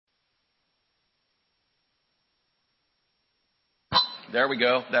There we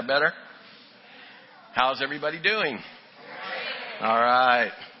go. That better? How's everybody doing? All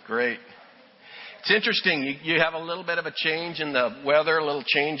right. Great. It's interesting. You have a little bit of a change in the weather, a little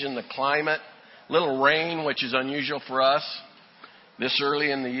change in the climate, a little rain, which is unusual for us this early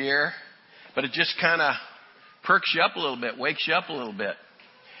in the year. But it just kind of perks you up a little bit, wakes you up a little bit.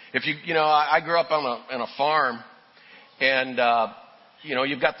 If I grew up on a farm, and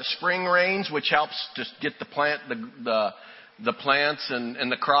you've got the spring rains, which helps to get the plants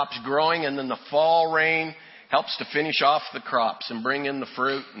and the crops growing, and then the fall rain helps to finish off the crops and bring in the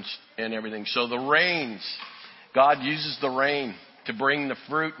fruit and everything. So the rains, God uses the rain to bring the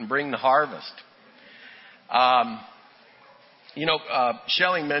fruit and bring the harvest.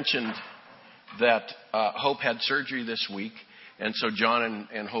 Shelley mentioned that Hope had surgery this week. And so John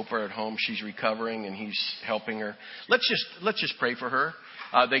and Hope are at home. She's recovering, and he's helping her. Let's just pray for her.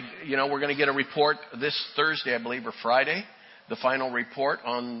 We're going to get a report this Thursday, I believe, or Friday, the final report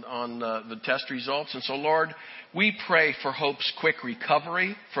on the test results. And so, Lord, we pray for Hope's quick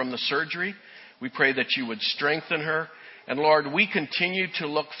recovery from the surgery. We pray that you would strengthen her. And Lord, we continue to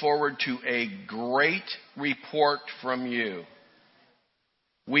look forward to a great report from you.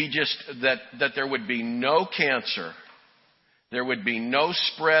 That there would be no cancer. There would be no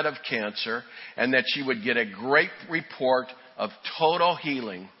spread of cancer, and that she would get a great report of total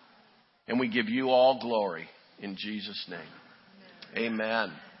healing. And we give you all glory in Jesus' name.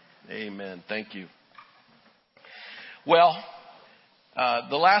 Amen. Amen. Thank you. Well,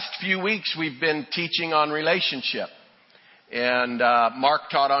 the last few weeks we've been teaching on relationship. And Mark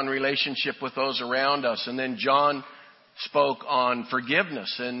taught on relationship with those around us. And then John spoke on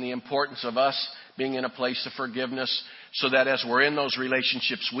forgiveness and the importance of us being in a place of forgiveness, so that as we're in those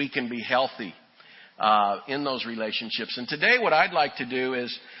relationships, we can be healthy in those relationships. And today what I'd like to do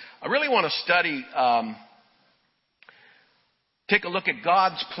is I really want to study, take a look at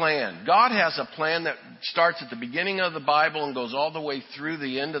God's plan. God has a plan that starts at the beginning of the Bible and goes all the way through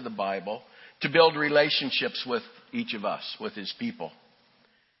the end of the Bible to build relationships with each of us, with His people.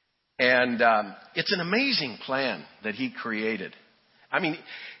 And it's an amazing plan that He created. I mean,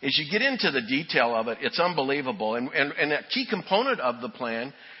 as you get into the detail of it, it's unbelievable. And a key component of the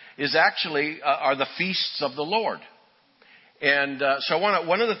plan is actually are the feasts of the Lord. And so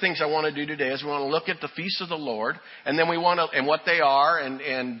one of the things I want to do today is we want to look at the feasts of the Lord, and then we want to, and what they are,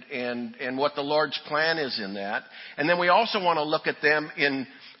 and what the Lord's plan is in that. And then we also want to look at them in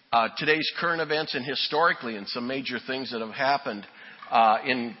today's current events and historically, and some major things that have happened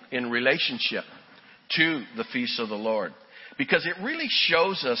in relationship to the feasts of the Lord. Because it really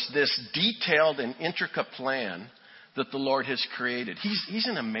shows us this detailed and intricate plan that the Lord has created. He's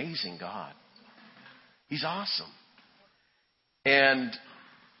an amazing God. He's awesome. And,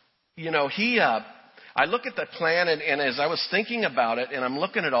 I look at the plan, and as I was thinking about it, and I'm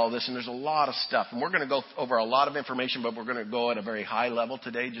looking at all this, and there's a lot of stuff. And we're going to go over a lot of information, but we're going to go at a very high level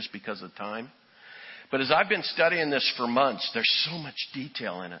today just because of time. But as I've been studying this for months, there's so much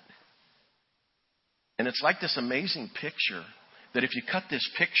detail in it. And it's like this amazing picture that if you cut this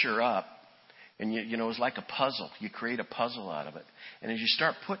picture up, and it's like a puzzle. You create a puzzle out of it. And as you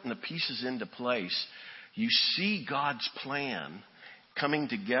start putting the pieces into place, you see God's plan coming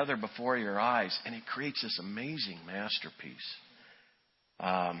together before your eyes, and it creates this amazing masterpiece.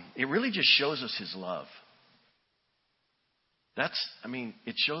 It really just shows us His love.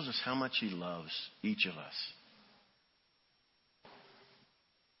 It shows us how much He loves each of us.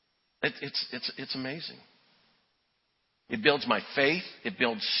 It's amazing. It builds my faith. It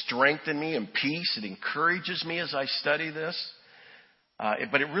builds strength in me and peace. It encourages me as I study this.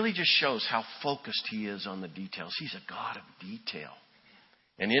 But it really just shows how focused He is on the details. He's a God of detail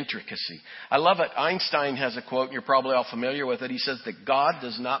and intricacy. I love it. Einstein has a quote, and you're probably all familiar with it. He says that God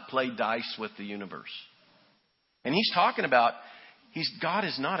does not play dice with the universe. And he's talking about, God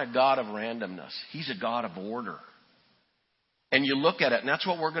is not a God of randomness. He's a God of order. And you look at it, and that's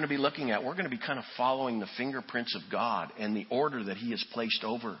what we're going to be looking at. We're going to be kind of following the fingerprints of God and the order that He has placed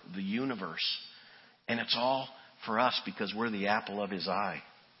over the universe. And it's all for us because we're the apple of His eye.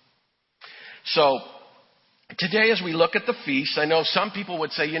 So today as we look at the feasts, I know some people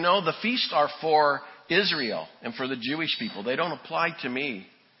would say, the feasts are for Israel and for the Jewish people. They don't apply to me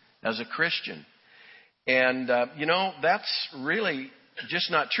as a Christian. And, that's really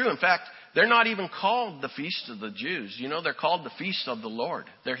just not true. In fact, they're not even called the feast of the Jews. They're called the feast of the Lord.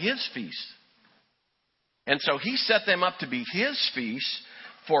 They're His feasts. And so He set them up to be His feasts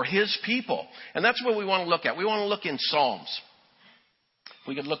for His people. And that's what we want to look at. We want to look in Psalms.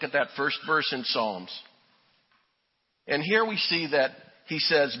 We could look at that first verse in Psalms. And here we see that He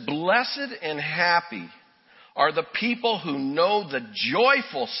says, "Blessed and happy are the people who know the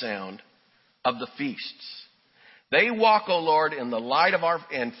joyful sound of the feasts. They walk, O Lord, in the light of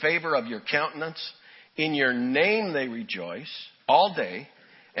and favor of your countenance. In your name they rejoice all day,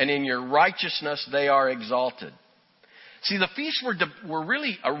 and in your righteousness they are exalted. See, the feasts were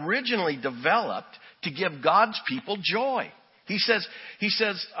really originally developed to give God's people joy. He says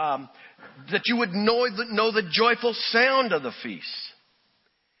that you would know the joyful sound of the feasts,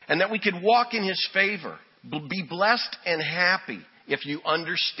 and that we could walk in His favor, be blessed and happy if you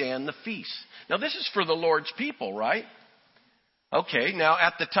understand the feast. Now, this is for the Lord's people, right? Okay, now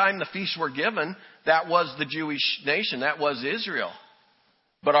at the time the feasts were given, that was the Jewish nation. That was Israel.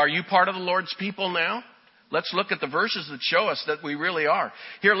 But are you part of the Lord's people now? Let's look at the verses that show us that we really are.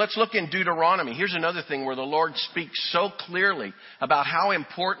 Here, let's look in Deuteronomy. Here's another thing where the Lord speaks so clearly about how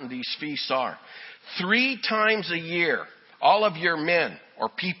important these feasts are. 3 times a year, all of your men or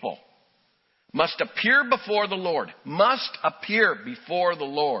people must appear before the Lord. Must appear before the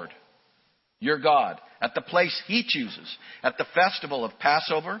Lord, your God, at the place He chooses. At the festival of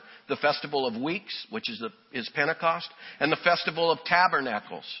Passover, the festival of weeks, which is Pentecost, and the festival of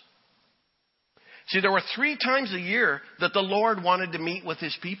tabernacles. See, there were 3 times a year that the Lord wanted to meet with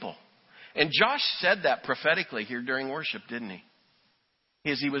His people. And Josh said that prophetically here during worship, didn't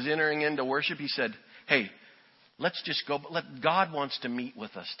he? As he was entering into worship, he said, hey, let's just go. God wants to meet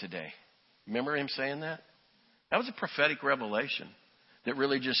with us today. Remember him saying that? That was a prophetic revelation that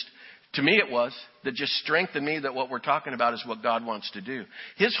really just, to me it was, that just strengthened me that what we're talking about is what God wants to do.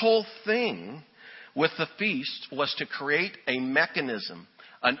 His whole thing with the feast was to create a mechanism,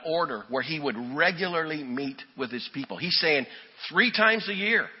 an order where He would regularly meet with His people. He's saying 3 times a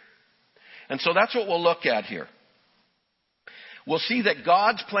year. And so that's what we'll look at here. We'll see that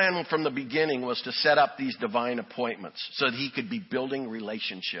God's plan from the beginning was to set up these divine appointments so that He could be building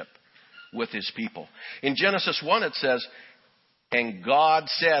relationship with His people. In Genesis 1 it says, and God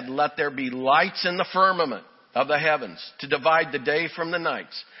said, let there be lights in the firmament of the heavens to divide the day from the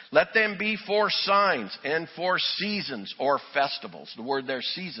nights. Let them be for signs and for seasons or festivals. The word there,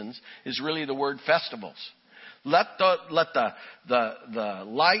 seasons, is really the word festivals. Let the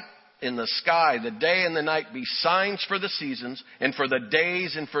light in the sky, the day and the night, be signs for the seasons and for the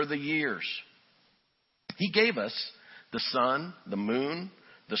days and for the years. He gave us the sun, the moon,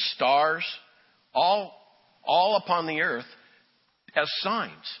 the stars, all upon the earth as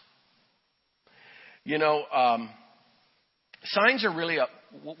signs. You know, signs are really,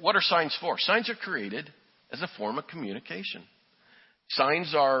 what are signs for? Signs are created as a form of communication.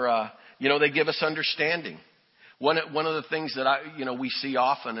 Signs are, they give us understanding. One of the things that we see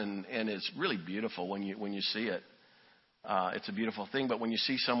often, and it's really beautiful when you see it. It's a beautiful thing, but when you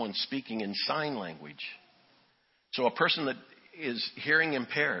see someone speaking in sign language. So a person that is hearing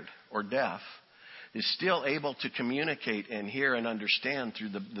impaired or deaf is still able to communicate and hear and understand through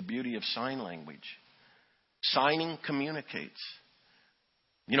the beauty of sign language. Signing communicates.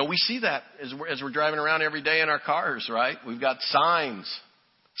 You know, we see that as we're driving around every day in our cars, right? We've got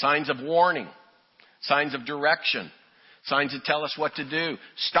signs of warning, signs of direction, signs that tell us what to do.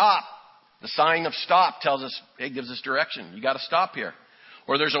 Stop. The sign of stop tells us, it gives us direction. You got to stop here.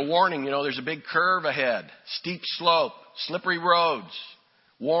 Or there's a warning, there's a big curve ahead, steep slope, slippery roads,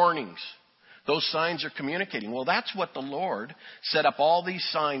 warnings. Those signs are communicating. Well, that's what the Lord set up all these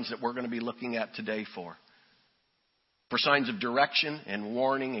signs that we're going to be looking at today for signs of direction and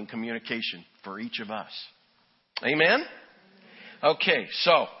warning and communication for each of us. Amen? Okay,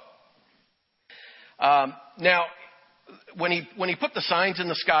 so now when he put the signs in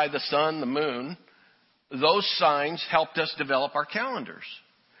the sky, the sun, the moon, those signs helped us develop our calendars.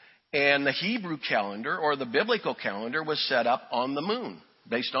 And the Hebrew calendar or the biblical calendar was set up on the moon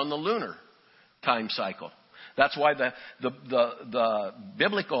based on the lunar time cycle. That's why the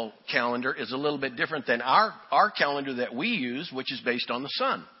biblical calendar is a little bit different than our calendar that we use, which is based on the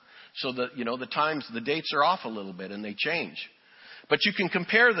sun. So the dates are off a little bit and they change. But you can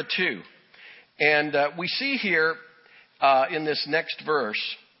compare the two. And we see here in this next verse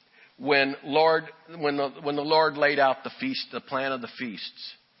when the Lord laid out the feast, the plan of the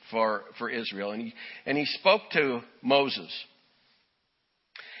feasts for Israel, and he spoke to Moses.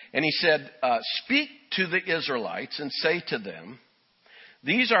 And he said, speak to the Israelites and say to them,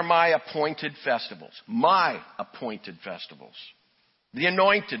 these are my appointed festivals, the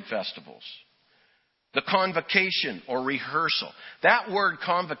anointed festivals, the convocation or rehearsal. That word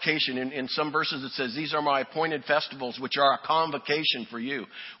convocation, in some verses it says, these are my appointed festivals, which are a convocation for you,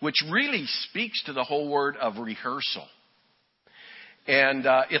 which really speaks to the whole word of rehearsal. And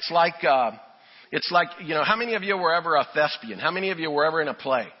it's like, how many of you were ever a thespian? How many of you were ever in a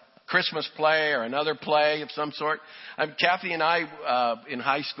play? Christmas play or another play of some sort. Kathy and I, in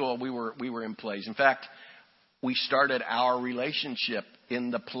high school, we were in plays. In fact, we started our relationship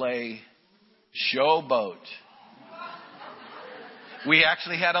in the play Showboat. We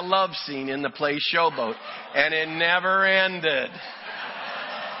actually had a love scene in the play Showboat, and it never ended.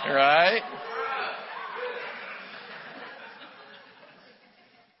 Right?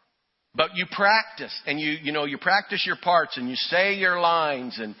 But you practice, and you practice your parts, and you say your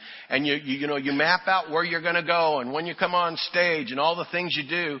lines, and you map out where you're going to go, and when you come on stage, and all the things you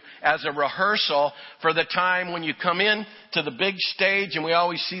do as a rehearsal for the time when you come in to the big stage, and we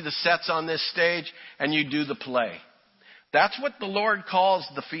always see the sets on this stage, and you do the play. That's what the Lord calls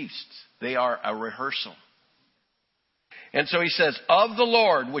the feasts. They are a rehearsal. And so he says, of the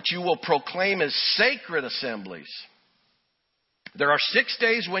Lord, which you will proclaim as sacred assemblies. There are 6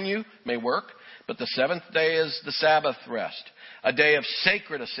 days when you may work, but the seventh day is the Sabbath rest, a day of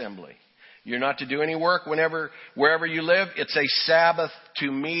sacred assembly. You're not to do any work wherever you live. It's a Sabbath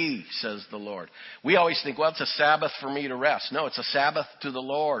to me, says the Lord. We always think, well, it's a Sabbath for me to rest. No, it's a Sabbath to the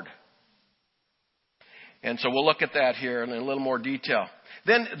Lord. And so we'll look at that here in a little more detail.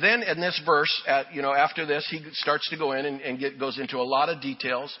 Then in this verse, after this, he starts to go in and goes into a lot of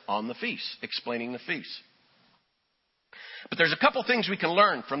details on the feast, explaining the feast. But there's a couple things we can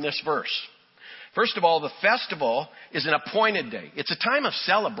learn from this verse. First of all, the festival is an appointed day. It's a time of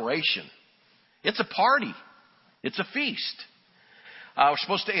celebration. It's a party. It's a feast. We're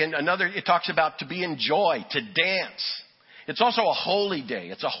supposed to, it talks about to be in joy, to dance. It's also a holy day.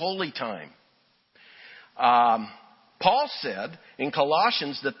 It's a holy time. Paul said in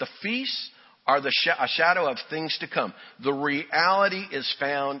Colossians that the feasts are a shadow of things to come. The reality is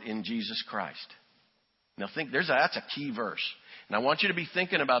found in Jesus Christ. Now that's a key verse. And I want you to be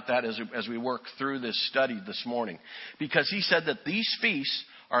thinking about that as we work through this study this morning. Because he said that these feasts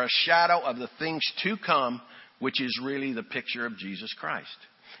are a shadow of the things to come, which is really the picture of Jesus Christ.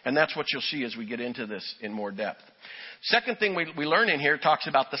 And that's what you'll see as we get into this in more depth. Second thing we learn in here talks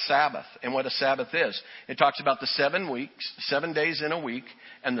about the Sabbath and what a Sabbath is. It talks about the 7 weeks, 7 days in a week,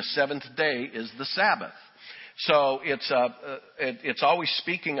 and the seventh day is the Sabbath. So it's always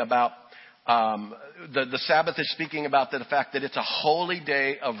speaking about the Sabbath is speaking about the fact that it's a holy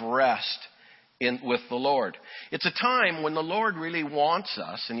day of rest with the Lord. It's a time when the Lord really wants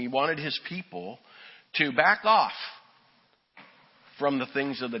us, and he wanted his people to back off from the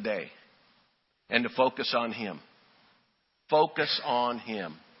things of the day and to focus on him. Focus on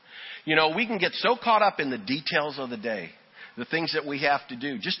him. We can get so caught up in the details of the day, the things that we have to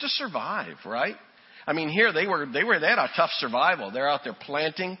do just to survive, right? I mean, here they had a tough survival. They're out there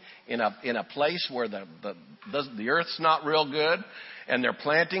planting in a place where the earth's not real good, and they're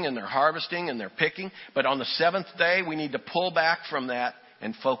planting and they're harvesting and they're picking. But on the seventh day, we need to pull back from that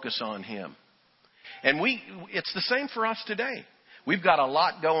and focus on him. And it's the same for us today. We've got a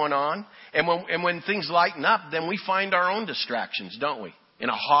lot going on, and when things lighten up, then we find our own distractions, don't we? In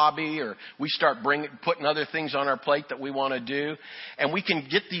a hobby, or we start putting other things on our plate that we want to do. And we can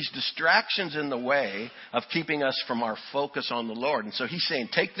get these distractions in the way of keeping us from our focus on the Lord. And so he's saying,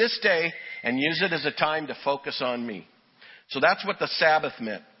 take this day and use it as a time to focus on me. So that's what the Sabbath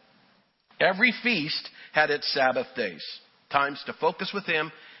meant. Every feast had its Sabbath days, times to focus with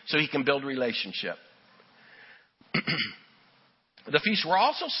him so he can build relationship. The feasts were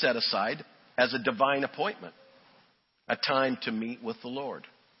also set aside as a divine appointment. A time to meet with the Lord.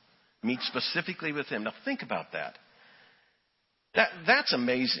 Meet specifically with him. Now think about that. That's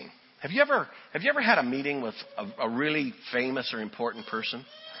amazing. Have you ever had a meeting with a really famous or important person?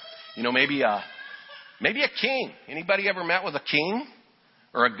 Maybe a king. Anybody ever met with a king?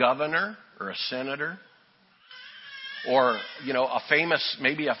 Or a governor? Or a senator? Or, a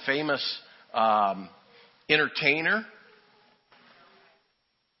famous entertainer?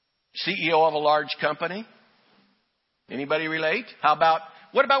 CEO of a large company? Anybody relate?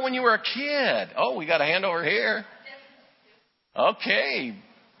 What about when you were a kid? Oh, we got a hand over here. Okay.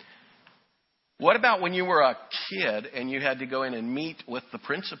 What about when you were a kid and you had to go in and meet with the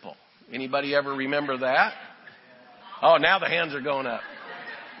principal? Anybody ever remember that? Oh, now the hands are going up.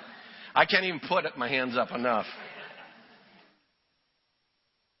 I can't even put my hands up enough.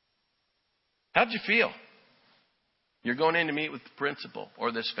 How'd you feel? You're going in to meet with the principal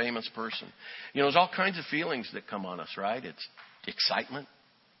or this famous person. There's all kinds of feelings that come on us, right? It's excitement,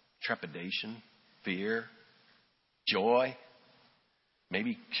 trepidation, fear, joy,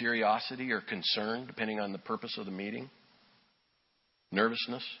 maybe curiosity or concern, depending on the purpose of the meeting,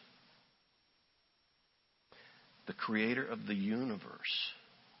 nervousness. The creator of the universe,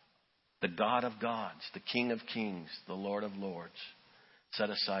 the God of gods, the King of kings, the Lord of lords, set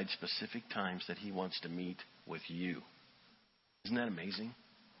aside specific times that he wants to meet with you. Isn't that amazing?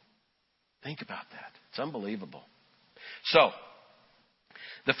 Think about that. It's unbelievable. So,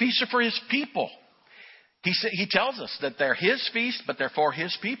 the feasts are for his people. He tells us that they're his feast, but they're for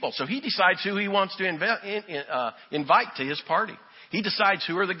his people. So he decides who he wants to invite to his party. He decides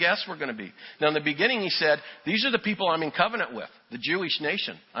who are the guests we're going to be. Now, in the beginning, he said, these are the people I'm in covenant with, the Jewish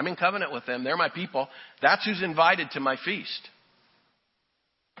nation. I'm in covenant with them. They're my people. That's who's invited to my feast.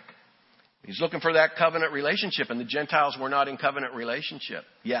 He's looking for that covenant relationship, and the Gentiles were not in covenant relationship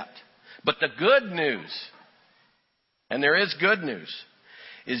yet. But the good news, and there is good news,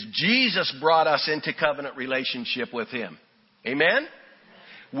 is Jesus brought us into covenant relationship with him. Amen?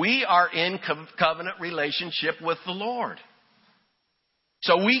 We are in covenant relationship with the Lord.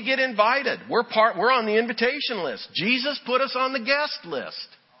 So we get invited. We're on the invitation list. Jesus put us on the guest list.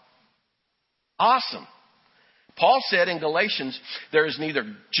 Awesome. Paul said in Galatians, there is neither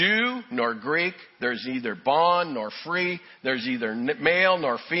Jew nor Greek, there's neither bond nor free, there's either male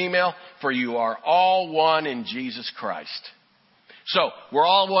nor female, for you are all one in Jesus Christ. So, we're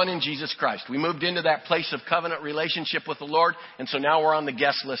all one in Jesus Christ. We moved into that place of covenant relationship with the Lord, and so now we're on the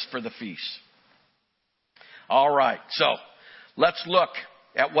guest list for the feast. All right, so let's look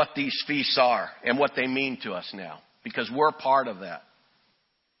at what these feasts are and what they mean to us now, because we're part of that.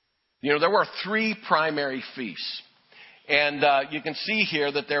 You know, there were 3 primary feasts, and you can see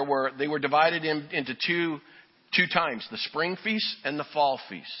here that they were divided into two times, the spring feast and the fall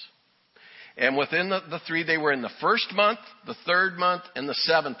feast. And within the 3, they were in the first month, the 3rd month, and the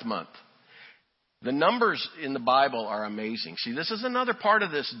 7th month. The numbers in the Bible are amazing. See, this is another part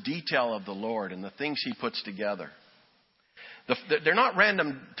of this detail of the Lord and the things he puts together. They're not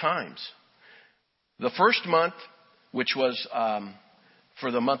random times. The first month, which was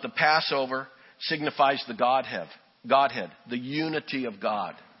for the month of Passover, signifies the Godhead, the unity of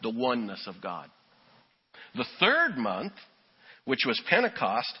God, the oneness of God. The 3rd month, which was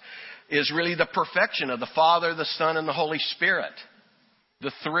Pentecost, is really the perfection of the Father, the Son, and the Holy Spirit.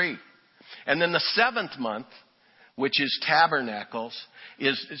 The 3. And then the 7th month, which is Tabernacles,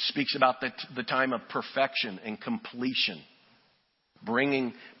 it speaks about the time of perfection and completion.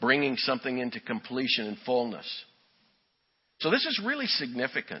 Bringing something into completion and fullness. So this is really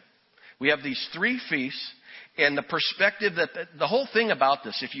significant. We have these 3 feasts, and the perspective that the whole thing about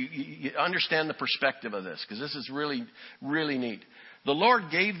this, if you understand the perspective of this, because this is really, really neat. The Lord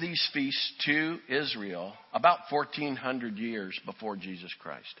gave these feasts to Israel about 1,400 years before Jesus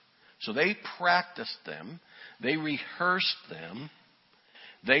Christ. So they practiced them. They rehearsed them.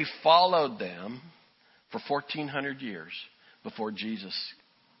 They followed them for 1,400 years before Jesus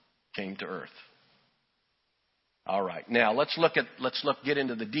came to earth. All right. Now let's get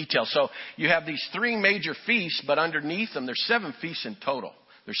into the details. So you have these 3 major feasts, but underneath them there's 7 feasts in total.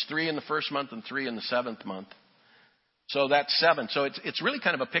 There's 3 in the first month and 3 in the 7th month. So that's 7. So it's really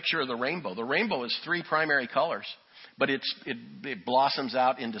kind of a picture of the rainbow. The rainbow is 3 primary colors, but it blossoms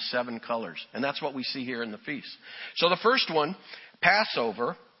out into 7 colors. And that's what we see here in the feast. So the first one,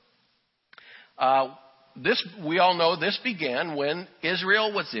 Passover, we all know this began when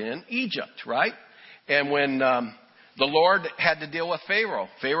Israel was in Egypt, right? And when the Lord had to deal with Pharaoh.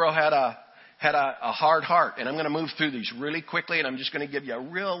 Pharaoh had a hard heart. And I'm going to move through these really quickly, and I'm just going to give you a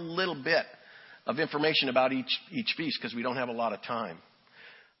real little bit of information about each feast because we don't have a lot of time.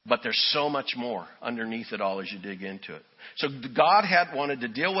 But there's so much more underneath it all as you dig into it. So God wanted to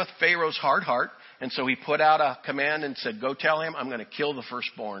deal with Pharaoh's hard heart, and so he put out a command and said, go tell him I'm going to kill the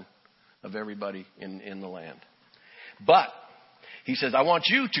firstborn of everybody in the land. But he says, I want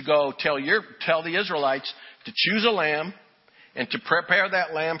you to go tell the Israelites to choose a lamb and to prepare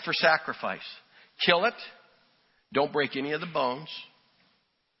that lamb for sacrifice. Kill it. Don't break any of the bones.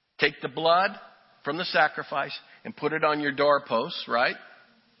 Take the blood from the sacrifice and put it on your doorposts, right?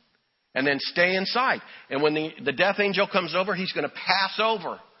 And then stay inside. And when the death angel comes over, he's going to pass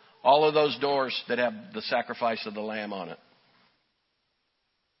over all of those doors that have the sacrifice of the lamb on it.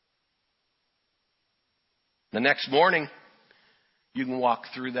 The next morning, you can walk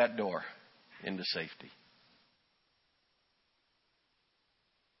through that door into safety.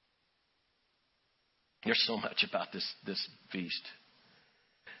 There's so much about this feast.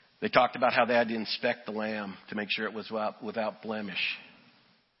 They talked about how they had to inspect the lamb to make sure it was without blemish.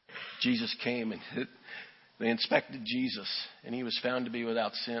 Jesus came and they inspected Jesus, and he was found to be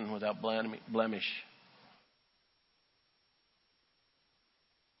without sin, without blemish.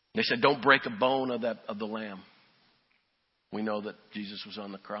 They said, don't break a bone of the lamb. We know that Jesus was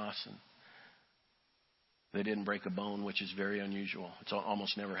on the cross, and they didn't break a bone, which is very unusual. It's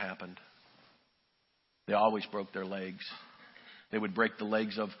almost never happened. They always broke their legs. They would break the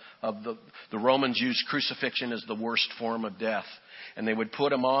legs of the Romans used crucifixion as the worst form of death. And they would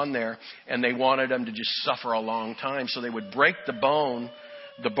put them on there, and they wanted them to just suffer a long time. So they would break the bones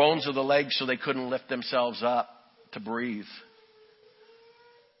of the legs so they couldn't lift themselves up to breathe.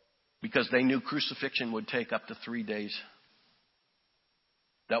 Because they knew crucifixion would take up to 3 days.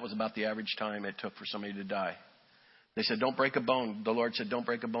 That was about the average time it took for somebody to die. They said, don't break a bone. The Lord said, don't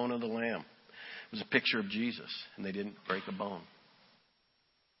break a bone of the lamb. It was a picture of Jesus, and they didn't break a bone.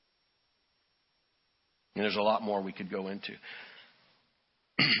 And there's a lot more we could go into.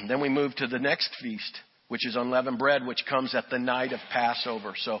 Then we move to the next feast, which is unleavened bread, which comes at the night of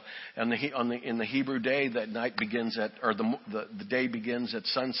Passover. So in the Hebrew day, that night begins the day begins at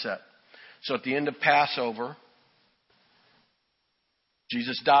sunset. So at the end of Passover,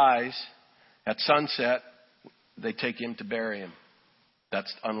 Jesus dies. At sunset, they take him to bury him.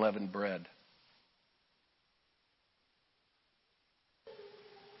 That's unleavened bread.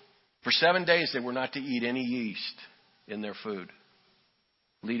 For 7 days, they were not to eat any yeast in their food,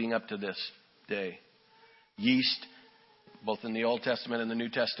 leading up to this day. Yeast, both in the Old Testament and the New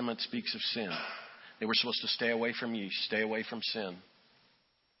Testament, speaks of sin. They were supposed to stay away from yeast, stay away from sin.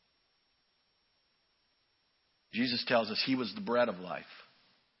 Jesus tells us he was the bread of life.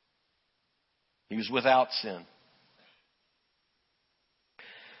 He was without sin.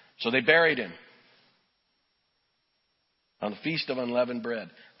 So they buried him on the Feast of Unleavened Bread.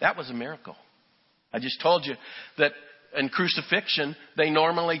 That was a miracle. I just told you that in crucifixion, they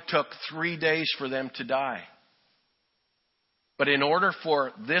normally took 3 days for them to die. But in order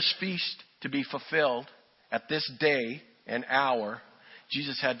for this feast to be fulfilled at this day and hour,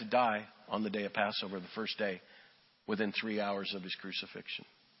 Jesus had to die on the day of Passover, the first day, within 3 hours of his crucifixion.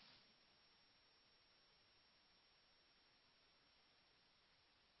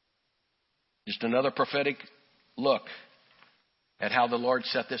 Just another prophetic look at how the Lord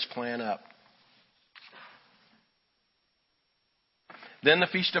set this plan up. Then the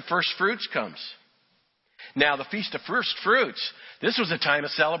Feast of First Fruits comes. Now, the Feast of First Fruits, this was a time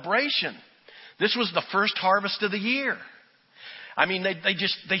of celebration. This was the first harvest of the year. I mean,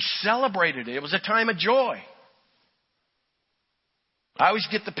 they celebrated it. It was a time of joy. I always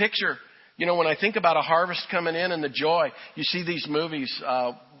get the picture, when I think about a harvest coming in and the joy, you see these movies.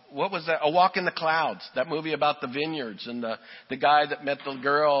 What was that? A Walk in the Clouds. That movie about the vineyards and the guy that met the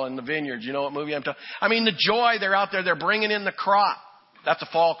girl in the vineyards. You know what movie I'm talking? I mean, the joy, they're out there, they're bringing in the crop. That's a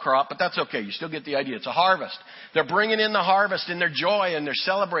fall crop, but that's okay. You still get the idea. It's a harvest. They're bringing in the harvest in their joy and they're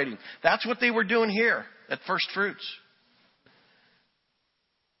celebrating. That's what they were doing here at First Fruits.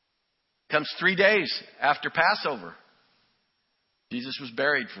 Comes 3 days after Passover. Jesus was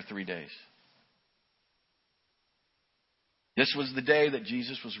buried for 3 days. This was the day that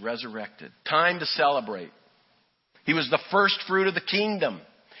Jesus was resurrected. Time to celebrate. He was the first fruit of the kingdom.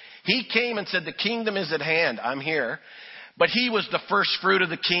 He came and said, the kingdom is at hand. I'm here. But he was the first fruit of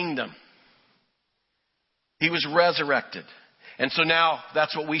the kingdom. He was resurrected. And so now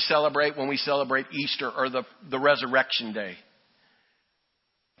that's what we celebrate when we celebrate Easter or the resurrection day.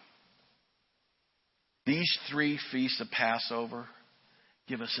 These 3 feasts of Passover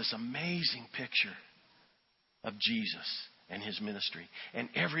give us this amazing picture of Jesus and his ministry. And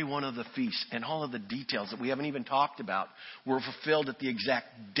every one of the feasts and all of the details that we haven't even talked about were fulfilled at the exact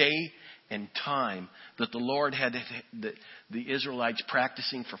day and time that the Lord had the Israelites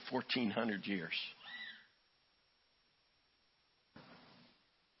practicing for 1,400 years.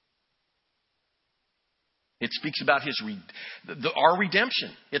 It speaks about our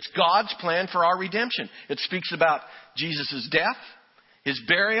redemption. It's God's plan for our redemption. It speaks about Jesus' death, his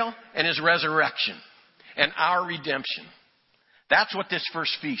burial, and his resurrection, and our redemption. That's what this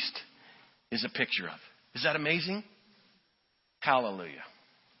first feast is a picture of. Is that amazing? Hallelujah.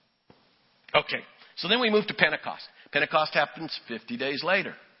 Okay, so then we move to Pentecost. Pentecost happens 50 days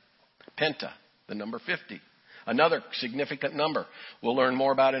later. Penta, the number 50. Another significant number we'll learn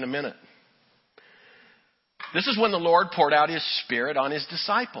more about in a minute. This is when the Lord poured out his Spirit on his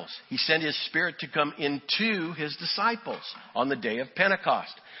disciples. He sent his Spirit to come into his disciples on the day of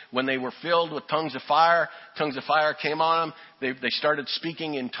Pentecost. When they were filled with tongues of fire came on them. They started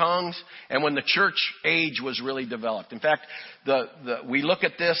speaking in tongues. And when the church age was really developed. In fact, we look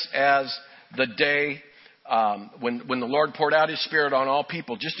at this as the day when the Lord poured out his Spirit on all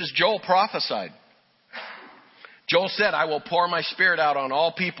people, just as Joel prophesied. Joel said, I will pour my Spirit out on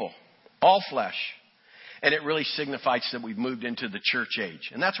all people, all flesh. And it really signifies that we've moved into the church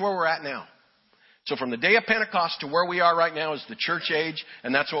age. And that's where we're at now. So from the day of Pentecost to where we are right now is the church age.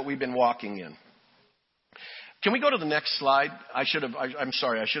 And that's what we've been walking in. Can we go to the next slide? I'm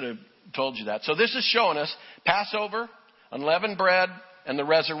sorry, I should have told you that. So this is showing us Passover, unleavened bread and the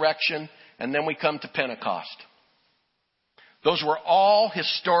resurrection, and then we come to Pentecost. Those were all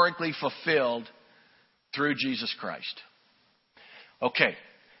historically fulfilled through Jesus Christ. Okay,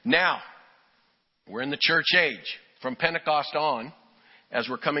 now we're in the church age from Pentecost on as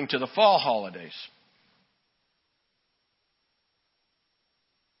we're coming to the fall holidays.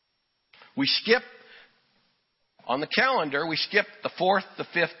 We skip, on the calendar, we skip the 4th, the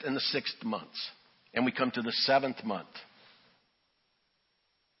 5th, and the 6th months. And we come to the 7th month.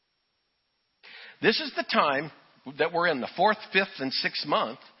 This is the time that we're in. The 4th, 5th, and 6th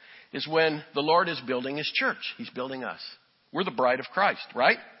month is when the Lord is building His church. He's building us. We're the bride of Christ,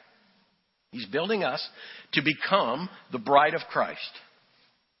 right? He's building us to become the bride of Christ.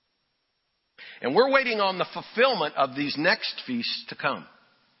 And we're waiting on the fulfillment of these next feasts to come.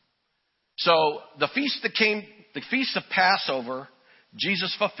 So the feast of Passover,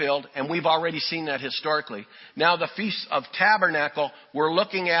 Jesus fulfilled, and we've already seen that historically. Now the Feast of Tabernacle, we're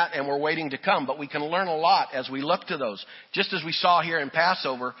looking at and we're waiting to come, but we can learn a lot as we look to those. Just as we saw here in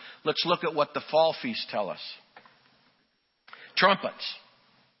Passover, let's look at what the fall feasts tell us. Trumpets.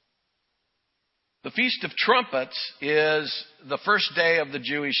 The Feast of Trumpets is the first day of the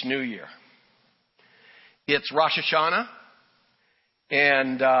Jewish New Year. It's Rosh Hashanah.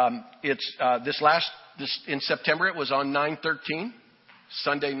 And in September, it was on 9/13,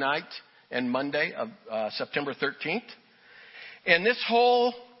 Sunday night and Monday of September 13th. And this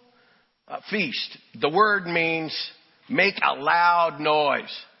whole feast, the word means make a loud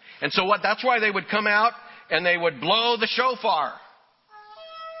noise. And so that's why they would come out and they would blow the shofar.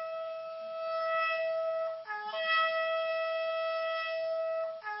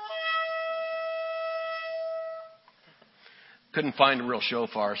 Couldn't find a real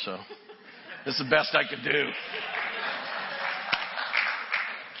shofar, so this is the best I could do.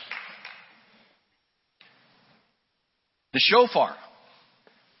 The shofar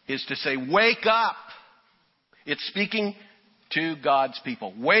is to say, wake up. It's speaking to God's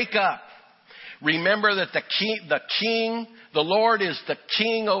people. Wake up. Remember that the Lord is the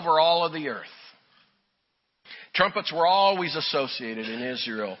king over all of the earth. Trumpets were always associated in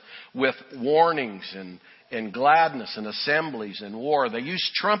Israel with warnings and gladness and assemblies and war. They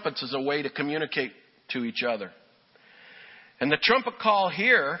used trumpets as a way to communicate to each other. And the trumpet call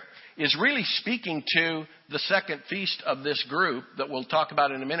here is really speaking to the second feast of this group that we'll talk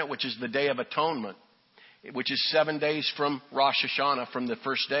about in a minute, which is the Day of Atonement, which is 7 days from Rosh Hashanah, from the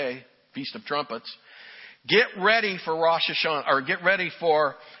first day, Feast of Trumpets. Get ready for Rosh Hashanah, or get ready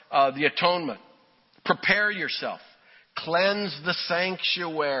for the Atonement. Prepare yourself. Cleanse the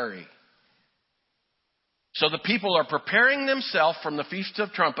sanctuary. So the people are preparing themselves from the Feast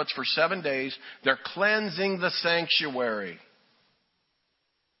of Trumpets for 7 days. They're cleansing the sanctuary.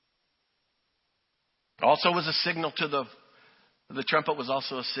 Also was a signal to the trumpet was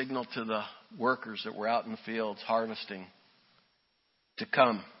also a signal to the workers that were out in the fields harvesting to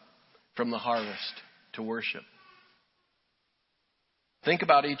come from the harvest to worship. Think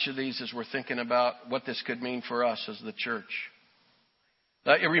about each of these as we're thinking about what this could mean for us as the church.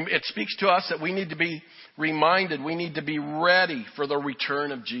 It speaks to us that we need to be reminded, we need to be ready for the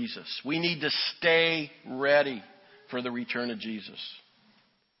return of Jesus. We need to stay ready for the return of Jesus.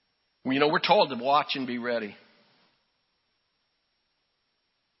 We're told to watch and be ready.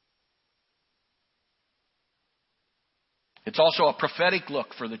 It's also a prophetic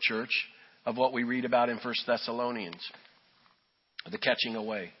look for the church of what we read about in 1 Thessalonians. The catching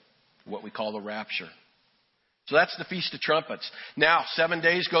away, what we call the rapture. So that's the Feast of Trumpets. Now, 7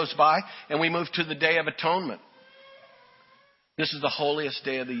 days goes by, and we move to the Day of Atonement. This is the holiest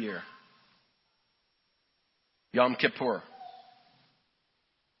day of the year. Yom Kippur.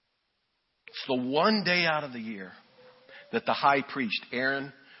 It's the one day out of the year that the high priest,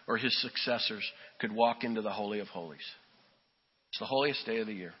 Aaron, or his successors could walk into the Holy of Holies. It's the holiest day of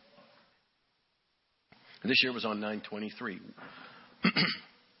the year. And this year was on 9/23.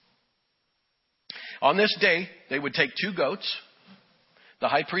 On this day, they would take 2 goats. The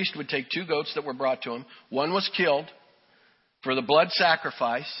high priest would take 2 goats that were brought to him. One was killed for the blood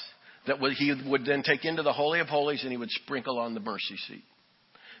sacrifice that he would then take into the Holy of Holies and he would sprinkle on the mercy seat.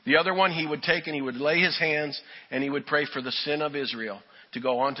 The other one he would take and he would lay his hands and he would pray for the sin of Israel to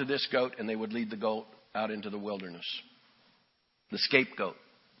go onto this goat, and they would lead the goat out into the wilderness. The scapegoat.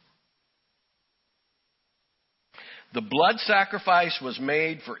 The blood sacrifice was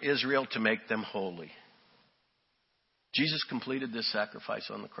made for Israel to make them holy. Jesus completed this sacrifice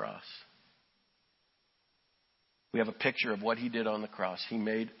on the cross. We have a picture of what he did on the cross.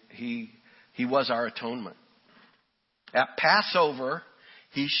 He was our atonement. At Passover,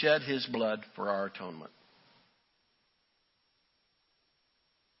 he shed his blood for our atonement.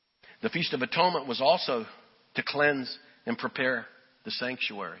 The Feast of Atonement was also to cleanse and prepare the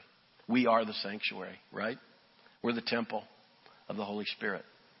sanctuary. We are the sanctuary, right? We're the temple of the Holy Spirit.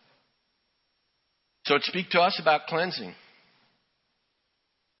 So it speaks to us about cleansing.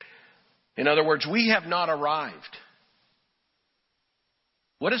 In other words, we have not arrived.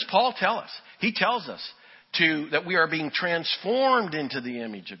 What does Paul tell us? He tells us that we are being transformed into the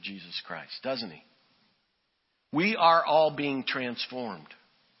image of Jesus Christ, doesn't he? We are all being transformed.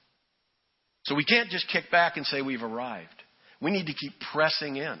 So we can't just kick back and say we've arrived. We need to keep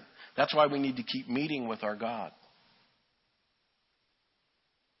pressing in. That's why we need to keep meeting with our God.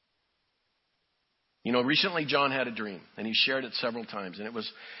 You know, recently John had a dream, and he shared it several times. And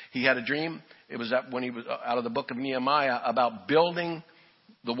he had a dream. It was when he was out of the book of Nehemiah about building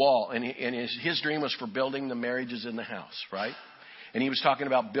the wall. And his dream was for building the marriages in the house, right? And he was talking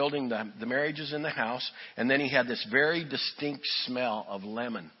about building the marriages in the house. And then he had this very distinct smell of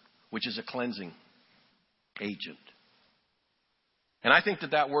lemon, which is a cleansing agent. And I think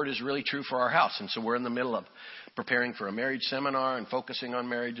that word is really true for our house. And so we're in the middle of preparing for a marriage seminar and focusing on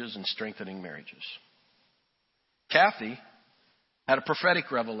marriages and strengthening marriages. Kathy had a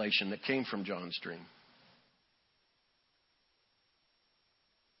prophetic revelation that came from John's dream.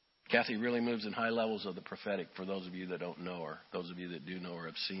 Kathy really moves in high levels of the prophetic, for those of you that don't know her, those of you that do know her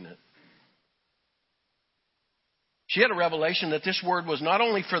have seen it. She had a revelation that this word was not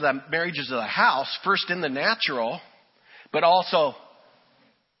only for the marriages of the house, first in the natural, but also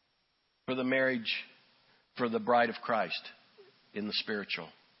for the marriage for the bride of Christ in the spiritual.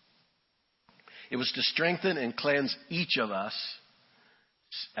 It was to strengthen and cleanse each of us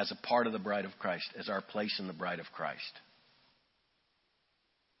as a part of the bride of Christ, as our place in the bride of Christ.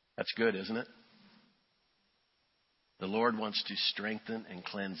 That's good, isn't it? The Lord wants to strengthen and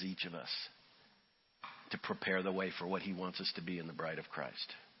cleanse each of us to prepare the way for what he wants us to be in the bride of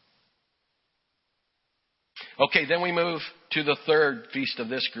Christ. Okay, then we move to the third feast of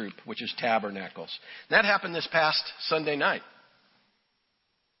this group, which is Tabernacles. That happened this past Sunday night.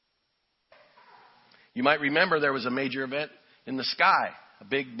 You might remember there was a major event in the sky, a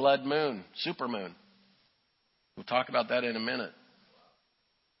big blood moon, supermoon. We'll talk about that in a minute.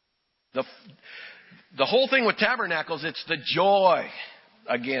 The whole thing with Tabernacles, it's the joy.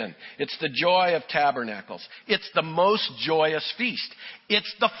 Again, it's the joy of Tabernacles. It's the most joyous feast.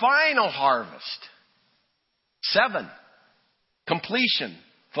 It's the final harvest. 7. Completion.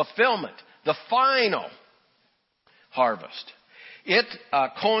 Fulfillment. The final harvest. It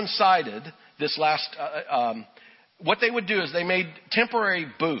coincided this last... what they would do is they made temporary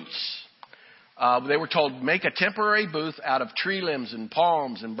booths. They were told, make a temporary booth out of tree limbs and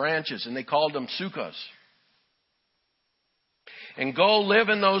palms and branches. And they called them sukkahs. And go live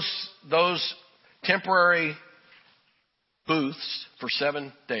in those temporary booths for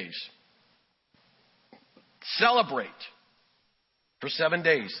 7 days. Celebrate for 7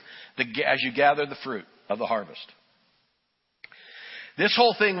 days as you gather the fruit of the harvest. This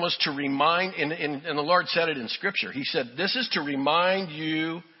whole thing was to remind, and the Lord said it in Scripture. He said, this is to remind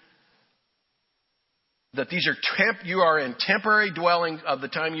you that you are in temporary dwellings of the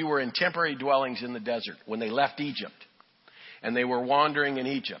time you were in temporary dwellings in the desert when they left Egypt. And they were wandering in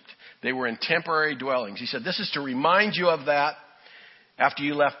Egypt. They were in temporary dwellings. He said, this is to remind you of that after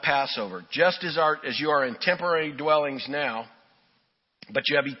you left Passover. Just as you are in temporary dwellings now, but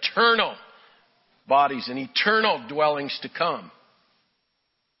you have eternal bodies and eternal dwellings to come.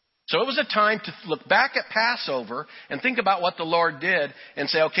 So it was a time to look back at Passover and think about what the Lord did and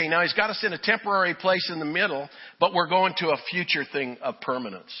say, okay, now he's got us in a temporary place in the middle, but we're going to a future thing of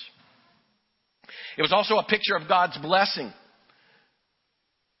permanence. It was also a picture of God's blessing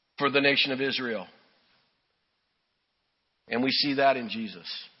for the nation of Israel. And we see that in Jesus,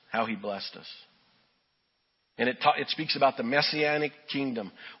 how he blessed us. And it speaks about the Messianic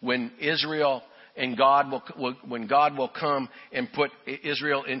kingdom, when Israel and God will come and put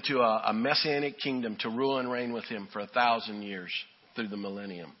Israel into a Messianic kingdom to rule and reign with him for 1,000 years through the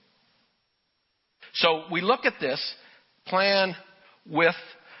millennium. So we look at this plan with,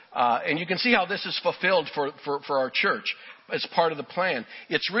 and you can see how this is fulfilled for our church as part of the plan.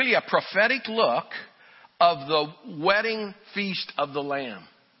 It's really a prophetic look of the wedding feast of the Lamb.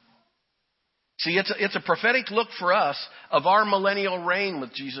 See, it's a prophetic look for us of our millennial reign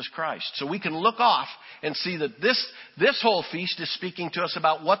with Jesus Christ. So we can look off and see that this whole feast is speaking to us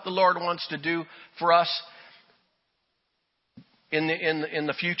about what the Lord wants to do for us in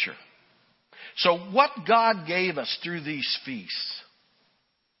the future. So what God gave us through these feasts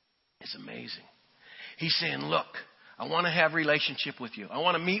is amazing. He's saying, look, I want to have relationship with you. I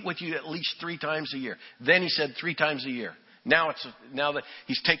want to meet with you at least 3 times a year. Then he said 3 times a year. Now that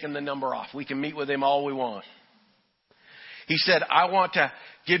he's taken the number off, we can meet with him all we want. He said, I want to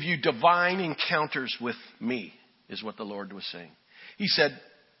give you divine encounters with me, is what the Lord was saying. He said,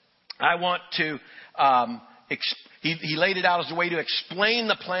 I want to, he laid it out as a way to explain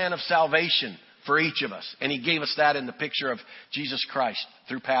the plan of salvation for each of us. And he gave us that in the picture of Jesus Christ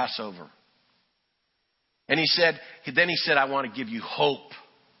through Passover. And he said, I want to give you hope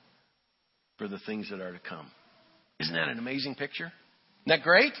for the things that are to come. Isn't that an amazing picture? Isn't that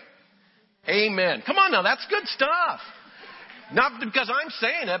great? Amen. Come on now, that's good stuff. Not because I'm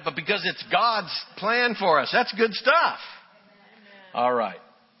saying it, but because it's God's plan for us. That's good stuff. All right.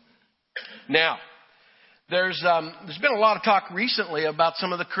 Now, there's been a lot of talk recently about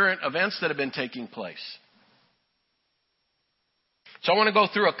some of the current events that have been taking place. So I want to go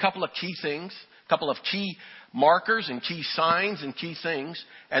through a couple of key things, a couple of key markers and key signs and key things,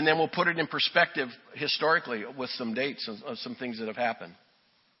 and then we'll put it in perspective historically with some dates of some things that have happened.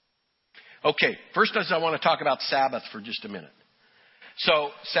 Okay, first I want to talk about Sabbath for just a minute. So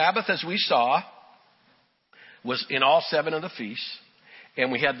Sabbath, as we saw, was in all 7 of the feasts,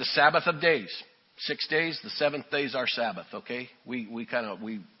 and we had the Sabbath of days. 6 days, the 7th day is our Sabbath, okay?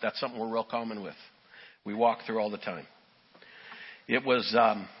 That's something we're real common with. We walk through all the time. It was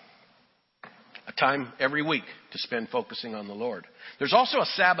a time every week to spend focusing on the Lord. There's also a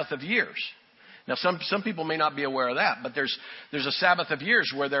Sabbath of years. Now, some people may not be aware of that, but there's a Sabbath of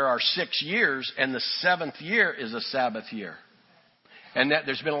years where there are 6 years, and the 7th year is a Sabbath year. And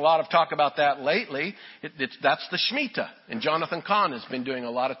there's been a lot of talk about that lately. That's the Shemitah. And Jonathan Cahn has been doing a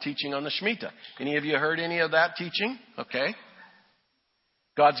lot of teaching on the Shemitah. Any of you heard any of that teaching? Okay.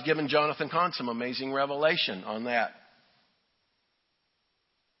 God's given Jonathan Cahn some amazing revelation on that.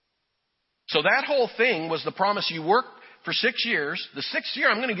 So that whole thing was the promise: you work for 6 years. The 6th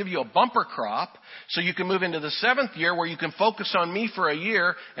year, I'm going to give you a bumper crop so you can move into the 7th year where you can focus on me for a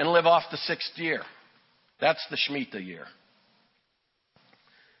year and live off the 6th year. That's the Shemitah year.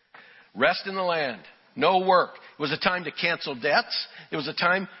 Rest in the land. No work. It was a time to cancel debts. It was a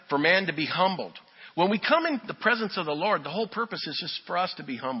time for man to be humbled. When we come in the presence of the Lord, the whole purpose is just for us to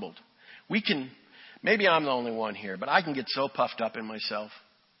be humbled. Maybe I'm the only one here, but I can get so puffed up in myself.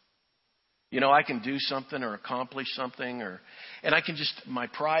 I can do something or accomplish something, and my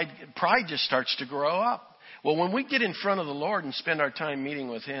pride just starts to grow up. Well, when we get in front of the Lord and spend our time meeting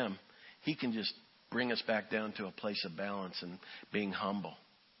with Him, He can just bring us back down to a place of balance and being humble.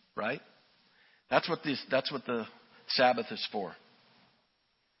 Right? That's what the Sabbath is for.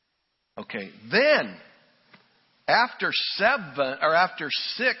 Okay. Then, after 6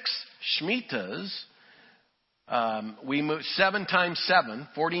 Shemitahs, we move 7 times 7,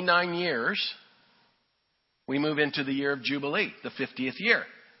 49 years. We move into the year of Jubilee, the 50th year.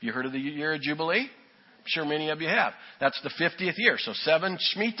 You heard of the year of Jubilee? I'm sure many of you have. That's the 50th year. So 7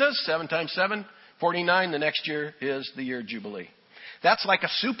 Shemitahs, 7 times 7, 49. The next year is the year of Jubilee. That's like a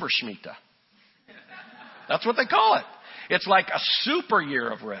super Shemitah. That's what they call it. It's like a super year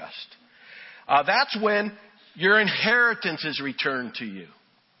of rest. That's when your inheritance is returned to you.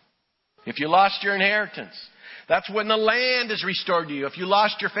 If you lost your inheritance, that's when the land is restored to you. If you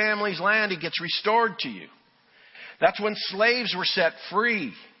lost your family's land, it gets restored to you. That's when slaves were set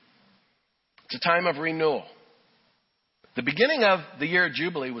free. It's a time of renewal. The beginning of the year of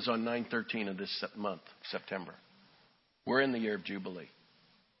Jubilee was on 9/13 of this month, September. We're in the year of Jubilee.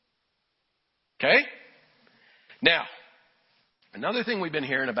 Okay? Now, another thing we've been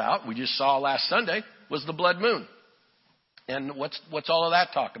hearing about, we just saw last Sunday, was the blood moon. And what's all of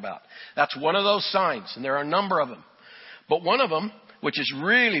that talk about? That's one of those signs, and there are a number of them. But one of them, which is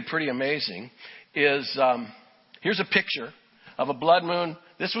really pretty amazing, is here's a picture of a blood moon.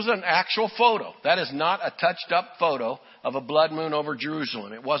 This was an actual photo. That is not a touched-up photo of a blood moon over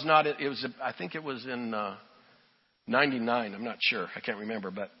Jerusalem. It was not. It was. I think it was in 99. I'm not sure. I can't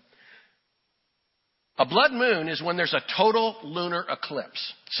remember. But a blood moon is when there's a total lunar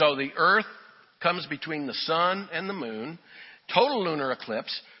eclipse. So the Earth comes between the sun and the moon. Total lunar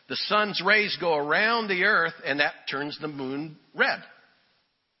eclipse. The sun's rays go around the Earth, and that turns the moon red.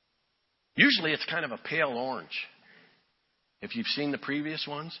 Usually it's kind of a pale orange, if you've seen the previous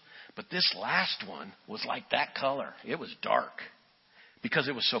ones. But this last one was like that color. It was dark because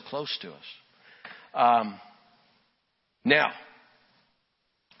it was so close to us. Now,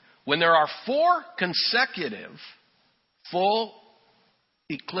 when there are 4 consecutive full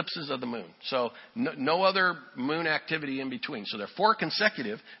eclipses of the moon, so no other moon activity in between, so there are 4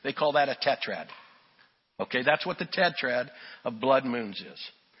 consecutive, they call that a tetrad. Okay, that's what the tetrad of blood moons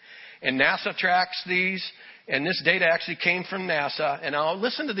is. And NASA tracks these, And this data actually came from NASA. And I'll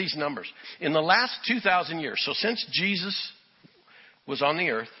listen to these numbers. In the last 2,000 years, so since Jesus was on the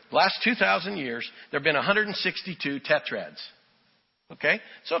earth, last 2,000 years, there have been 162 tetrads. Okay?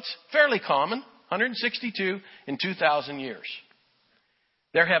 So it's fairly common. 162 in 2,000 years.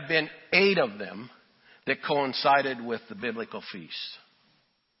 There have been 8 of them that coincided with the biblical feasts.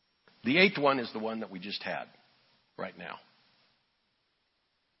 The 8th one is the one that we just had right now.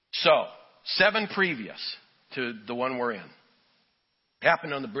 So, 7 previous to the one we're in.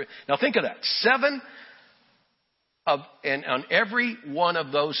 Happened on the... Now think of that. 7 and on every one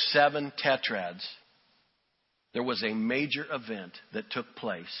of those 7 tetrads, there was a major event that took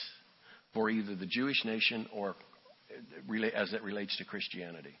place for either the Jewish nation or as it relates to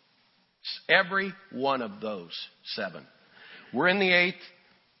Christianity. Every one of those 7. We're in the 8th.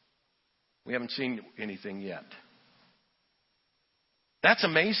 We haven't seen anything yet. That's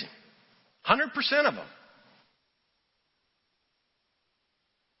amazing. 100% of them.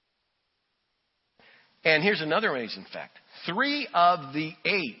 And here's another amazing fact. 3 of the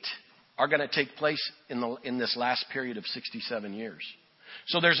 8 are going to take place in this last period of 67 years.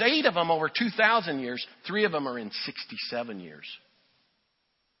 So there's 8 of them over 2,000 years. 3 of them are in 67 years.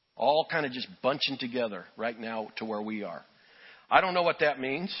 All kind of just bunching together right now to where we are. I don't know what that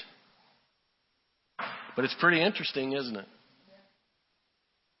means. But it's pretty interesting, isn't it?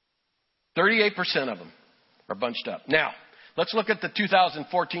 38% of them are bunched up. Now, let's look at the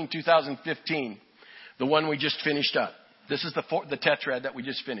 2014-2015, the one we just finished up. This is the tetrad that we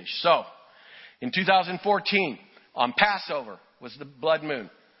just finished. So, in 2014, on Passover was the blood moon.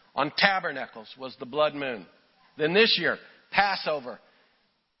 On Tabernacles was the blood moon. Then this year, Passover,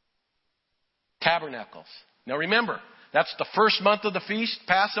 Tabernacles. Now remember, that's the first month of the feast,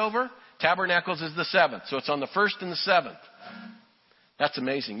 Passover. Tabernacles is the 7th. So it's on the 1st and the 7th. That's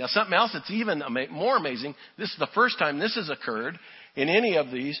amazing. Now something else that's even more amazing, this is the first time this has occurred in any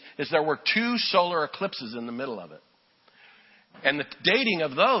of these, is there were 2 solar eclipses in the middle of it. And the dating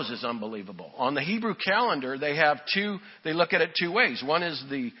of those is unbelievable. On the Hebrew calendar, they look at it 2 ways. One is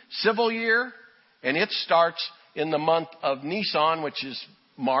the civil year, and it starts in the month of Nisan, which is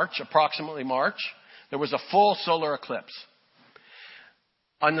March, approximately March. There was a full solar eclipse.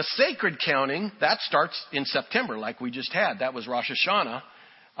 On the sacred counting, that starts in September, like we just had. That was Rosh Hashanah,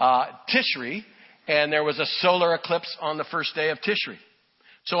 Tishri, and there was a solar eclipse on the first day of Tishri.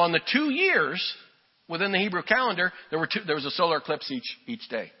 So on the 2 years within the Hebrew calendar, there was a solar eclipse each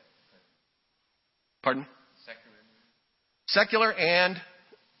day. Pardon? Secular and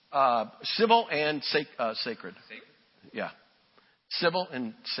civil and sacred. Yeah, civil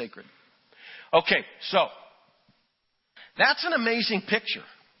and sacred. Okay, so that's an amazing picture,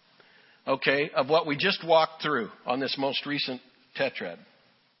 okay, of what we just walked through on this most recent tetrad.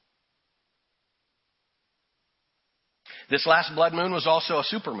 This last blood moon was also a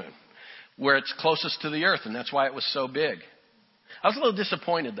supermoon, where it's closest to the earth, and that's why it was so big. I was a little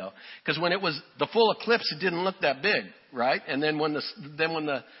disappointed, though, because when it was the full eclipse, it didn't look that big, right? And then when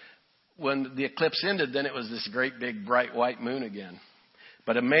the eclipse ended, then it was this great big bright white moon again.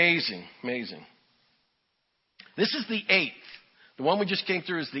 But amazing, amazing. This is the 8th. The one we just came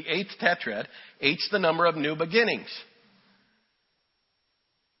through is the 8th tetrad. 8's the number of new beginnings.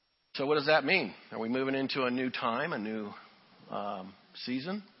 So what does that mean? Are we moving into a new time, a new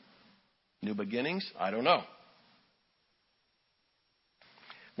season? New beginnings? I don't know.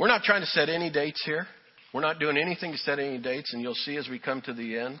 We're not trying to set any dates here. We're not doing anything to set any dates, and you'll see as we come to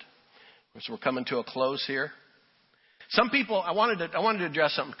the end. So we're coming to a close here. Some people, I wanted to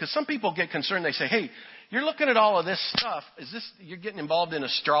address something, because some people get concerned. They say, hey, you're looking at all of this stuff. You're getting involved in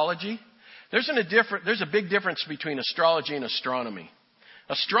astrology? There's a big difference between astrology and astronomy.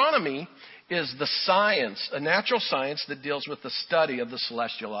 Astronomy is the science, a natural science that deals with the study of the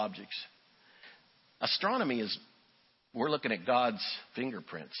celestial objects. Astronomy we're looking at God's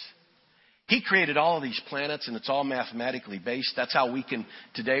fingerprints. He created all of these planets, and it's all mathematically based. That's how we can,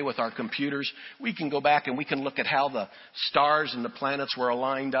 today with our computers, we can go back and we can look at how the stars and the planets were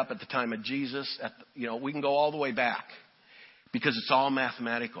aligned up at the time of Jesus. We can go all the way back because it's all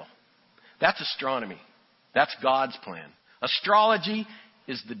mathematical. That's astronomy. That's God's plan. Astrology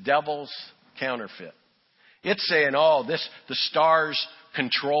is the devil's counterfeit. It's saying, the stars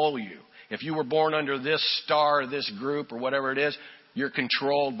control you. If you were born under this star, this group, or whatever it is, you're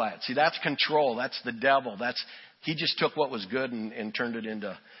controlled by it. See, that's control. That's the devil. He just took what was good and turned it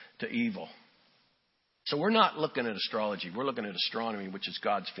into evil. So we're not looking at astrology. We're looking at astronomy, which is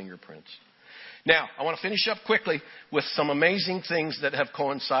God's fingerprints. Now, I want to finish up quickly with some amazing things that have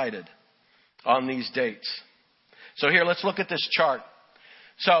coincided on these dates. So here, let's look at this chart.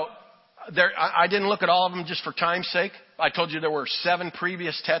 So I didn't look at all of them just for time's sake. I told you there were 7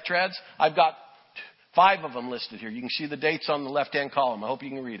 previous tetrads. I've got 5 of them listed here. You can see the dates on the left-hand column. I hope you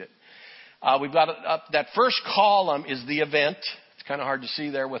can read it. We've got that first column is the event. It's kind of hard to see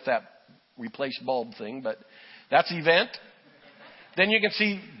there with that replaced bulb thing, but that's event. Then you can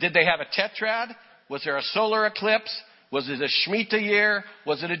see, did they have a tetrad? Was there a solar eclipse? Was it a Shemitah year?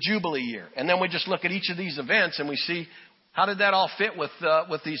 Was it a Jubilee year? And then we just look at each of these events and we see how did that all fit with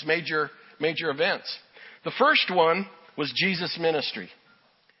these major events. The first one was Jesus' ministry.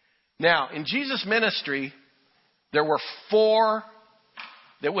 Now, in Jesus' ministry, there were 4.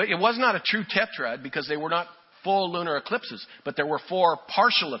 It was not a true tetrad because they were not full lunar eclipses, but there were 4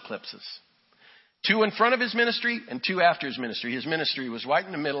 partial eclipses. 2 in front of his ministry and 2 after his ministry. His ministry was right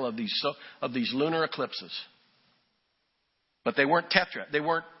in the middle of these lunar eclipses. But they weren't tetrad. They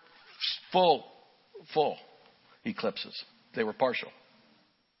weren't full eclipses. They were partial.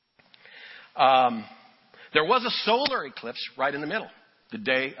 There was a solar eclipse right in the middle, the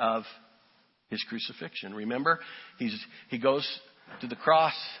day of his crucifixion. Remember, he goes to the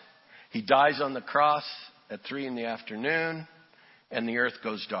cross. He dies on the cross at 3 p.m, and the earth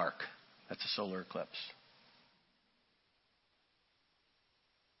goes dark. That's a solar eclipse.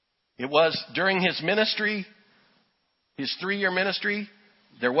 It was during his ministry, his 3-year ministry,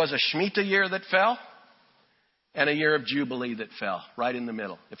 there was a Shemitah year that fell and a year of Jubilee that fell right in the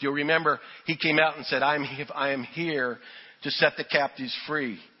middle. If you'll remember, he came out and said, I am here to set the captives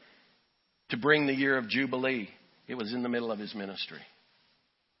free, to bring the year of Jubilee. It was in the middle of his ministry.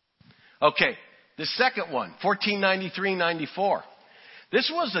 Okay, the second one, 1493-94. This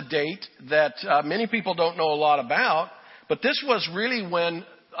was a date that many people don't know a lot about, but this was really when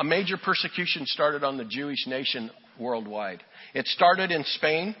a major persecution started on the Jewish nation worldwide. It started in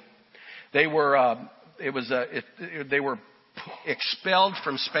Spain. They were expelled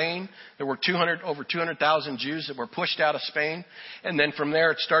from Spain. There were over 200,000 Jews that were pushed out of Spain. And then from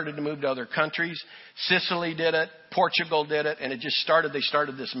there, it started to move to other countries. Sicily did it. Portugal did it. And they started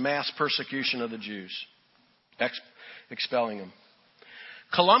this mass persecution of the Jews, expelling them.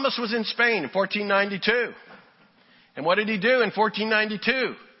 Columbus was in Spain in 1492. And what did he do in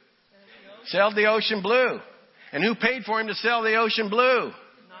 1492? Sailed the ocean blue. And who paid for him to sail the ocean blue?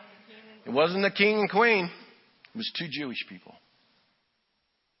 It wasn't the king and queen. It was 2 Jewish people.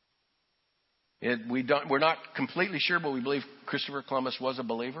 We're not completely sure, but we believe Christopher Columbus was a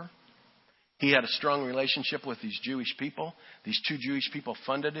believer. He had a strong relationship with these Jewish people. These 2 Jewish people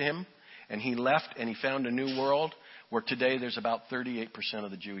funded him, and he left and he found a new world where today there's about 38%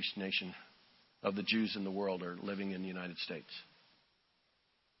 of the Jewish nation, of the Jews in the world, are living in the United States.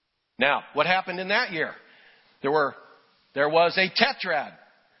 Now, what happened in that year? There was a tetrad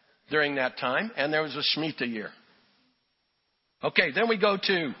during that time, and there was a Shemitah year. Okay, then we go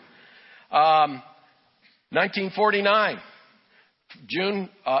to 1949.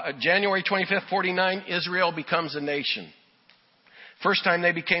 January 25th, 49, Israel becomes a nation. First time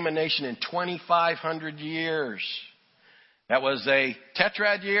they became a nation in 2,500 years. That was a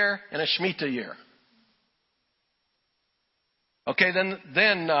tetrad year and a Shemitah year. Okay, then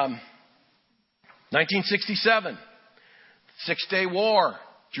 1967, Six-Day War.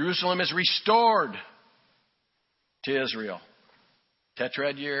 Jerusalem is restored to Israel.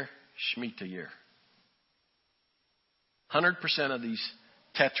 Tetrad year, Shemitah year. 100% of these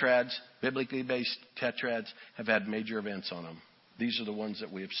tetrads, biblically based tetrads, have had major events on them. These are the ones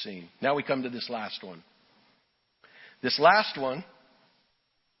that we have seen. Now we come to this last one. This last one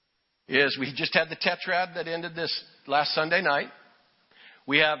is, we just had the tetrad that ended this last Sunday night.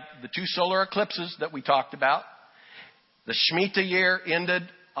 We have the 2 solar eclipses that we talked about. The Shemitah year ended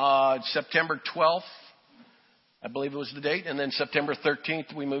September 12th, I believe it was the date. And then September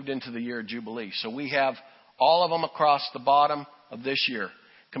 13th, we moved into the year of Jubilee. So we have all of them across the bottom of this year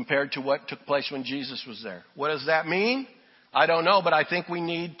compared to what took place when Jesus was there. What does that mean? I don't know, but I think we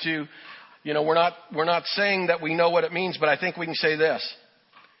need to, we're not saying that we know what it means, but I think we can say this.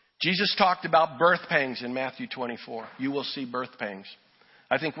 Jesus talked about birth pangs in Matthew 24. You will see birth pangs.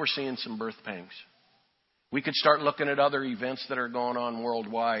 I think we're seeing some birth pangs. We could start looking at other events that are going on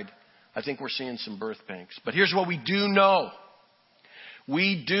worldwide. I think we're seeing some birth pangs. But here's what we do know.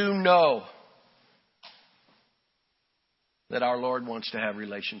 We do know that our Lord wants to have a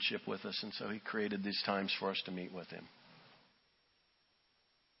relationship with us, and so He created these times for us to meet with Him.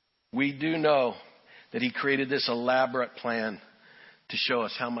 We do know that He created this elaborate plan to show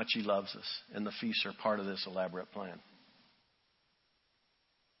us how much He loves us, and the feasts are part of this elaborate plan.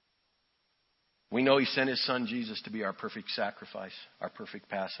 We know He sent His Son Jesus to be our perfect sacrifice, our perfect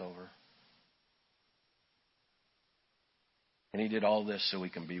Passover. And he did all this so we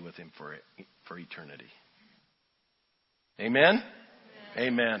can be with him for eternity. Amen?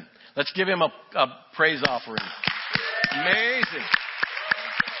 Amen. Let's give him a praise offering. Amazing.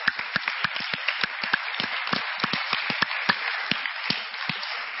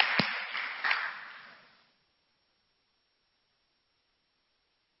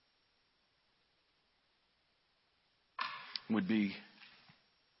 Would be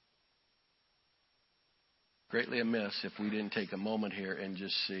greatly amiss if we didn't take a moment here and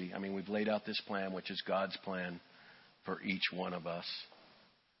just see. I mean, we've laid out this plan, which is God's plan for each one of us.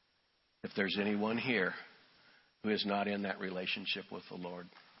 If there's anyone here who is not in that relationship with the Lord,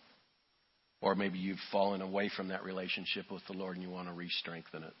 or maybe you've fallen away from that relationship with the Lord and you want to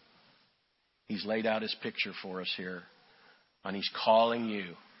re-strengthen it, He's laid out His picture for us here, and He's calling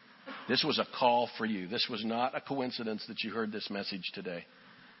you. This was a call for you. This was not a coincidence that you heard this message today.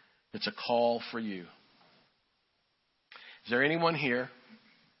 It's a call for you. Is there anyone here?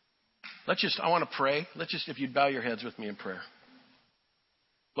 I want to pray. If you'd bow your heads with me in prayer.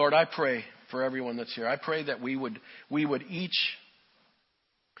 Lord, I pray for everyone that's here. I pray that we would each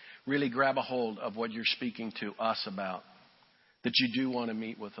really grab a hold of what you're speaking to us about. That you do want to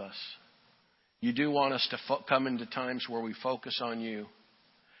meet with us. You do want us to come into times where we focus on you.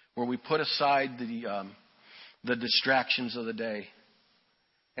 Where we put aside the distractions of the day.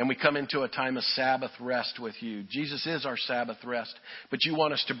 And we come into a time of Sabbath rest with you. Jesus is our Sabbath rest. But you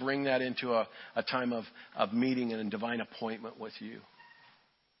want us to bring that into a time of meeting and a divine appointment with you.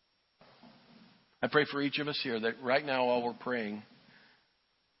 I pray for each of us here that right now while we're praying,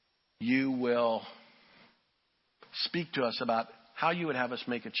 you will speak to us about how you would have us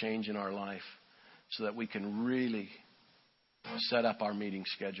make a change in our life so that we can really set up our meeting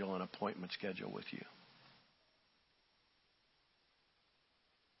schedule and appointment schedule with you.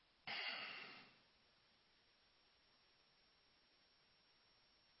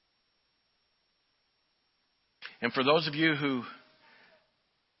 And for those of you who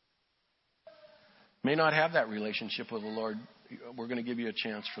may not have that relationship with the Lord, we're going to give you a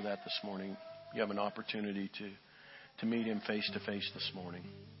chance for that this morning. You have an opportunity to meet Him face to face this morning.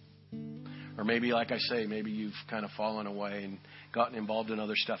 Or maybe, like I say, maybe you've kind of fallen away and gotten involved in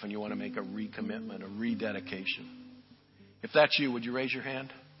other stuff and you want to make a recommitment, a rededication. If that's you, would you raise your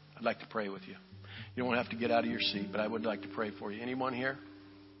hand? I'd like to pray with you. You don't have to get out of your seat, but I would like to pray for you. Anyone here?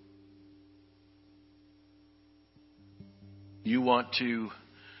 You want to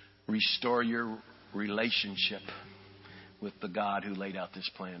restore your relationship with the God who laid out this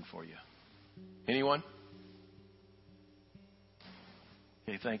plan for you. Anyone?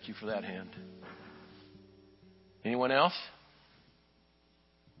 Okay, thank you for that hand. Anyone else?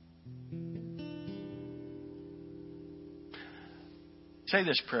 Say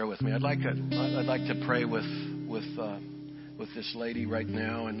this prayer with me. I'd like to pray with this lady right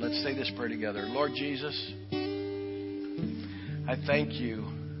now, and let's say this prayer together. Lord Jesus, I thank you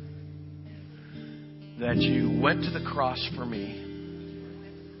that you went to the cross for me.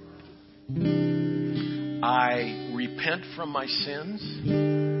 I repent from my sins.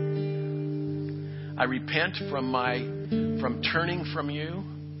 I repent from turning from you.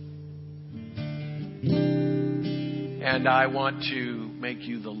 And I want to make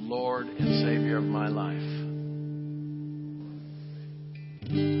you the Lord and Savior of my life.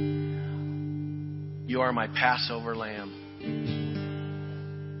 You are my Passover lamb.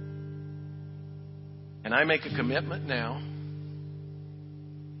 And I make a commitment now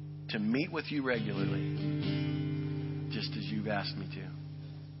to meet with you regularly, just as you've asked me to.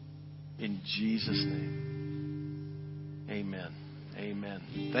 In Jesus' name, amen. Amen.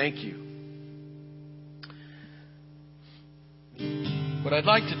 Thank you. What I'd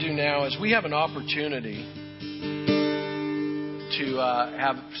like to do now is we have an opportunity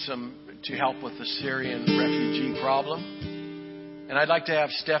to help with the Syrian refugee problem. And I'd like to have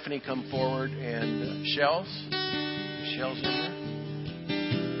Stephanie come forward and Shells in here.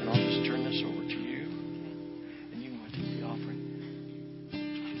 And I'll just turn this over to you. And you can take the offering.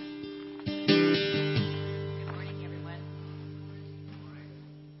 Good morning, everyone.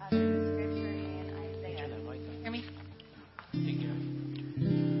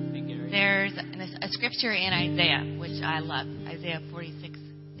 There's a scripture in Isaiah, which I love, Isaiah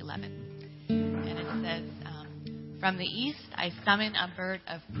 46:11. And it says, from the east I summon a bird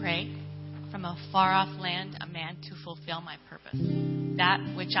of prey, from a far-off land a man to fulfill my purpose. That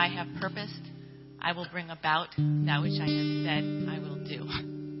which I have purposed, I will bring about. That which I have said, I will do.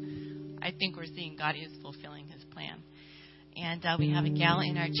 I think we're seeing God is fulfilling His plan. And we have a gal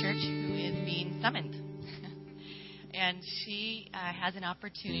in our church who is being summoned. And she has an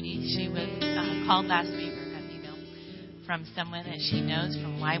opportunity. She was called last week, or got an email from someone that she knows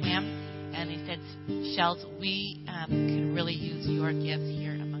from YWAM, and they said, Shells, we can really use your gifts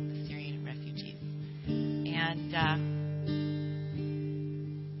here among the Syrian refugees. And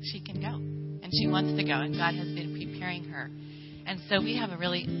she can go, and she wants to go, and God has been preparing her. And so we have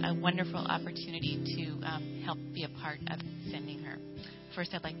a wonderful opportunity to help be a part of sending her.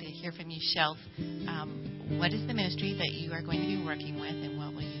 First, I'd like to hear from you, Shells. What is the ministry that you are going to be working with, and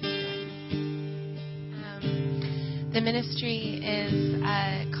what will you be doing? The ministry is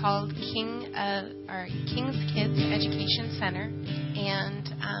called King's Kids Education Center, and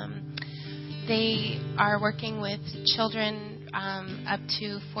they are working with children up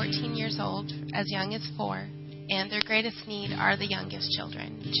to 14 years old, as young as 4. And their greatest need are the youngest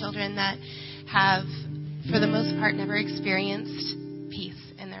children that have, for the most part, never experienced peace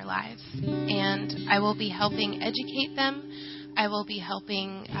in their lives. And I will be helping educate them. I will be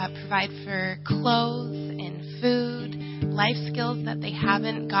helping provide for clothes and food, life skills that they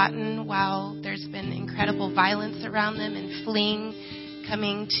haven't gotten while there's been incredible violence around them and fleeing,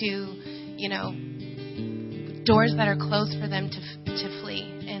 coming to, doors that are closed for them to flee.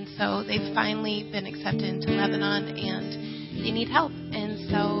 And so they've finally been accepted into Lebanon, and they need help. And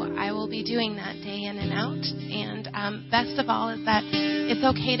so I will be doing that day in and out. And best of all is that it's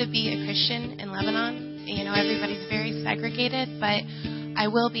okay to be a Christian in Lebanon. Everybody's very segregated, but I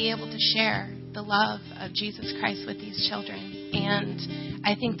will be able to share the love of Jesus Christ with these children. And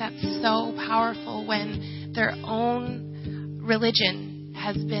I think that's so powerful when their own religion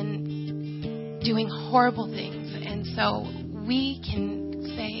has been doing horrible things. And so we can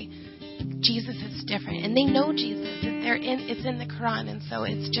say Jesus is different. And they know Jesus. It's in the Quran. And so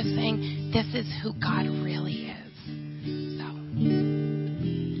it's just saying this is who God really is.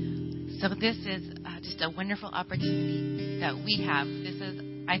 So this is just a wonderful opportunity that we have. This is,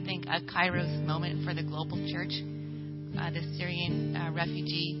 I think, a Kairos moment for the global church. The Syrian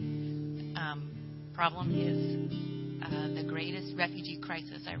refugee problem is the greatest refugee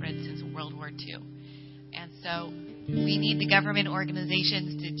crisis I read since World War II. And so we need the government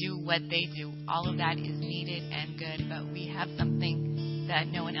organizations to do what they do. All of that is needed and good, but we have something that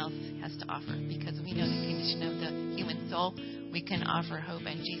no one else has to offer, because we know the condition of the human soul. We can offer hope,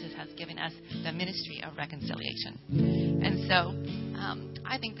 and Jesus has given us the ministry of reconciliation. And so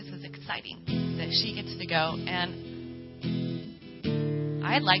I think this is exciting that she gets to go, and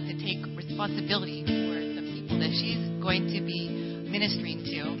I'd like to take responsibility for the people that she's going to be ministering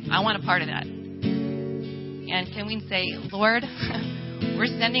to. I want a part of that. And can we say, Lord, we're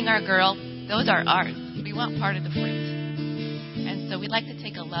sending our girl. Those are ours. We want part of the fruit. And so we'd like to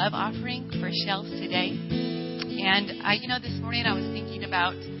take a love offering for Shells today. And, this morning I was thinking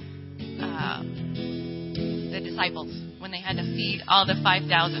about the disciples when they had to feed all the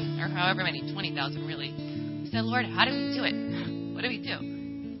 5,000, or however many, 20,000 really. I said, Lord, how do we do it? What do we do?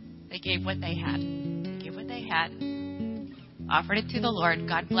 They gave what they had. They gave what they had, offered it to the Lord.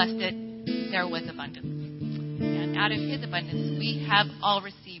 God blessed it. There was abundance. And out of His abundance, we have all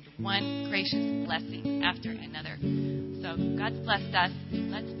received one gracious blessing after another. So God's blessed us.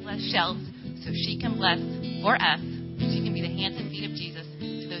 Let's bless Shells so she can bless for us. She can be the hands and feet of Jesus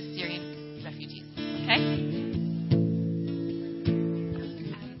to those Syrian refugees. Okay?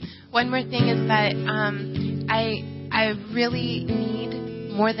 One more thing is that I really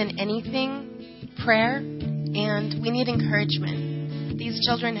need, more than anything, prayer, and we need encouragement. These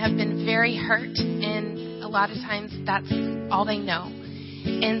children have been very hurt, and a lot of times that's all they know.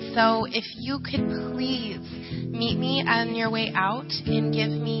 And so if you could please meet me on your way out and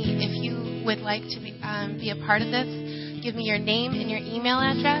give me, if you would like to be a part of this, give me your name and your email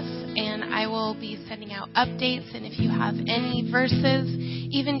address, and I will be sending out updates. And if you have any verses,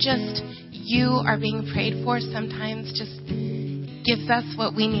 even just you are being prayed for, sometimes just gives us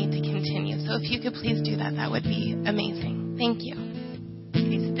what we need to continue. So if you could please do that, that would be amazing. Thank you.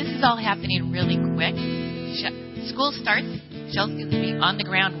 Okay, so this is all happening really quick. School starts. Shells is going to be on the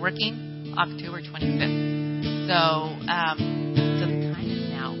ground working October 25th. So the time is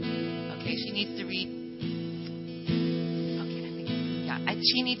now. Okay, she needs to read. Okay, I think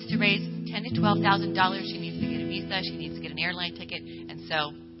she needs to raise $10,000 to $12,000. She needs to get a visa. She needs to get an airline ticket. And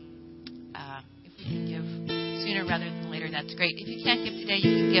so, if we can give sooner rather than later, that's great. If you can't give today,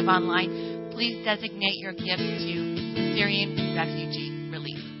 you can give online. Please designate your gifts to Syrian Refugee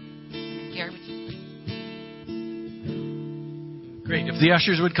Relief. And Gary, would you? Great. If the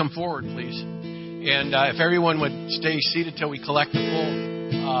ushers would come forward, please. And if everyone would stay seated till we collect the full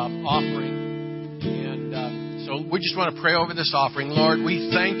offering. And so we just want to pray over this offering. Lord, we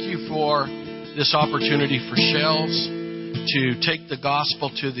thank you for this opportunity for Shells to take the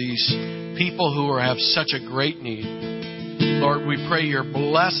gospel to these people who have such a great need. Lord, we pray your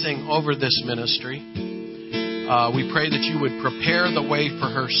blessing over this ministry. We pray that you would prepare the way for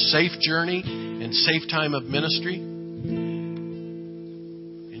her safe journey and safe time of ministry.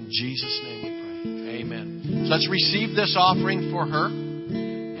 In Jesus' name we pray. Amen. So let's receive this offering for her.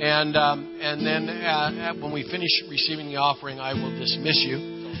 And then when we finish receiving the offering, I will dismiss you.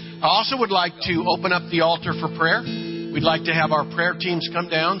 I also would like to open up the altar for prayer. We'd like to have our prayer teams come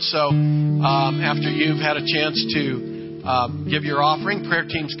down. So after you've had a chance to give your offering, prayer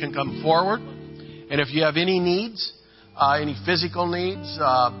teams can come forward. And if you have any needs, any physical needs,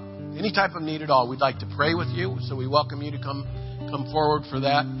 any type of need at all, we'd like to pray with you. So we welcome you to come forward for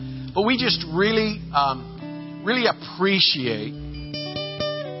that. But we just really appreciate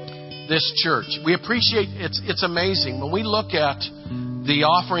this church. We appreciate it's amazing when we look at the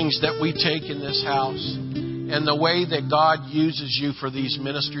offerings that we take in this house and the way that God uses you for these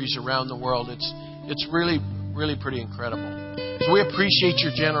ministries around the world. It's really pretty incredible. So we appreciate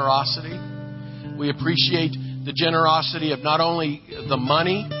your generosity. We appreciate the generosity of not only the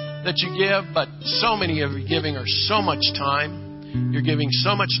money that you give, but so many of you giving are so much time. You're giving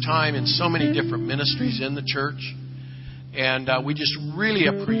so much time in so many different ministries in the church. And we just really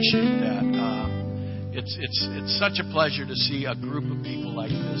appreciate that. It's such a pleasure to see a group of people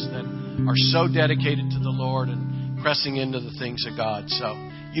like this that are so dedicated to the Lord and pressing into the things of God. So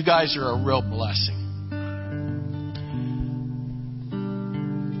you guys are a real blessing.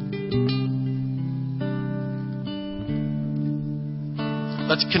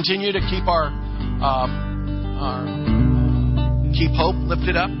 Let's continue to keep keep hope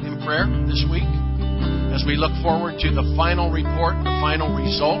lifted up in prayer this week as we look forward to the final report, the final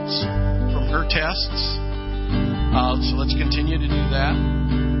results from her tests. So let's continue to do that.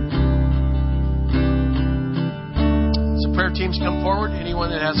 So prayer teams come forward.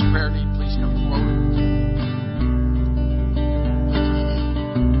 Anyone that has a prayer need, please come forward.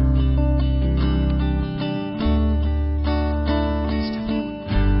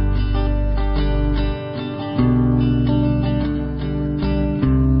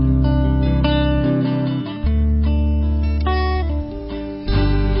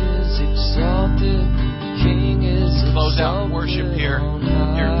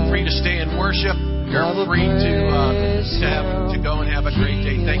 You're free to go and have a great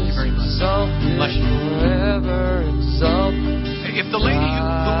day. Thank you very much. Bless you. If the lady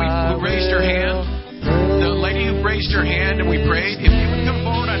who raised her hand, and we prayed, if you would come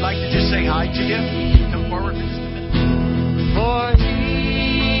forward, I'd like to just say hi to you. You can come forward for just a minute. For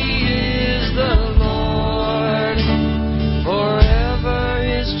He is the Lord, forever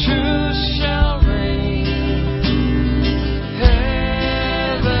His truth shall reign.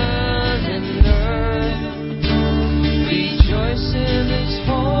 In His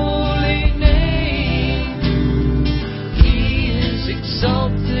holy name, He is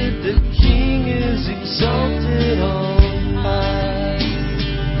exalted, the King is exalted on high.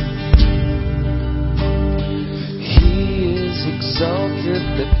 He is exalted,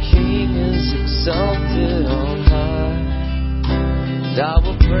 the King is exalted on high. And I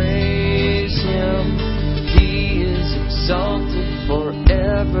will praise Him, He is exalted,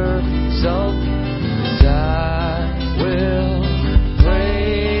 forever exalted. And I will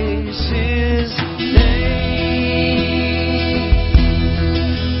praise His name,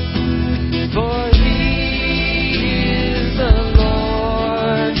 for He is the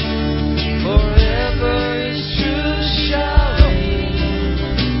Lord, forever His truth shall reign.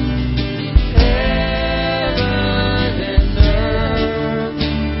 Heaven and earth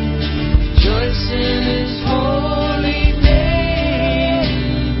rejoice in His holy name.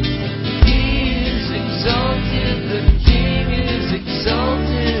 He is exalted, the King is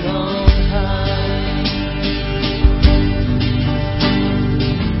exalted on high.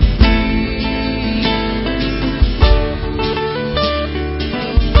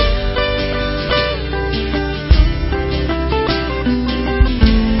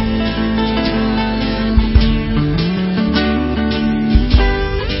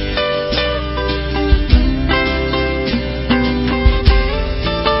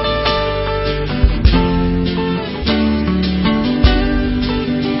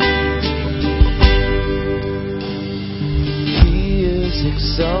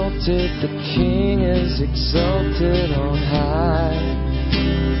 The King is exalted on high.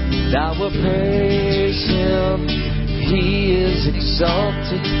 And I will praise Him. He is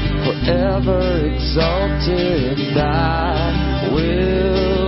exalted, forever exalted. And I will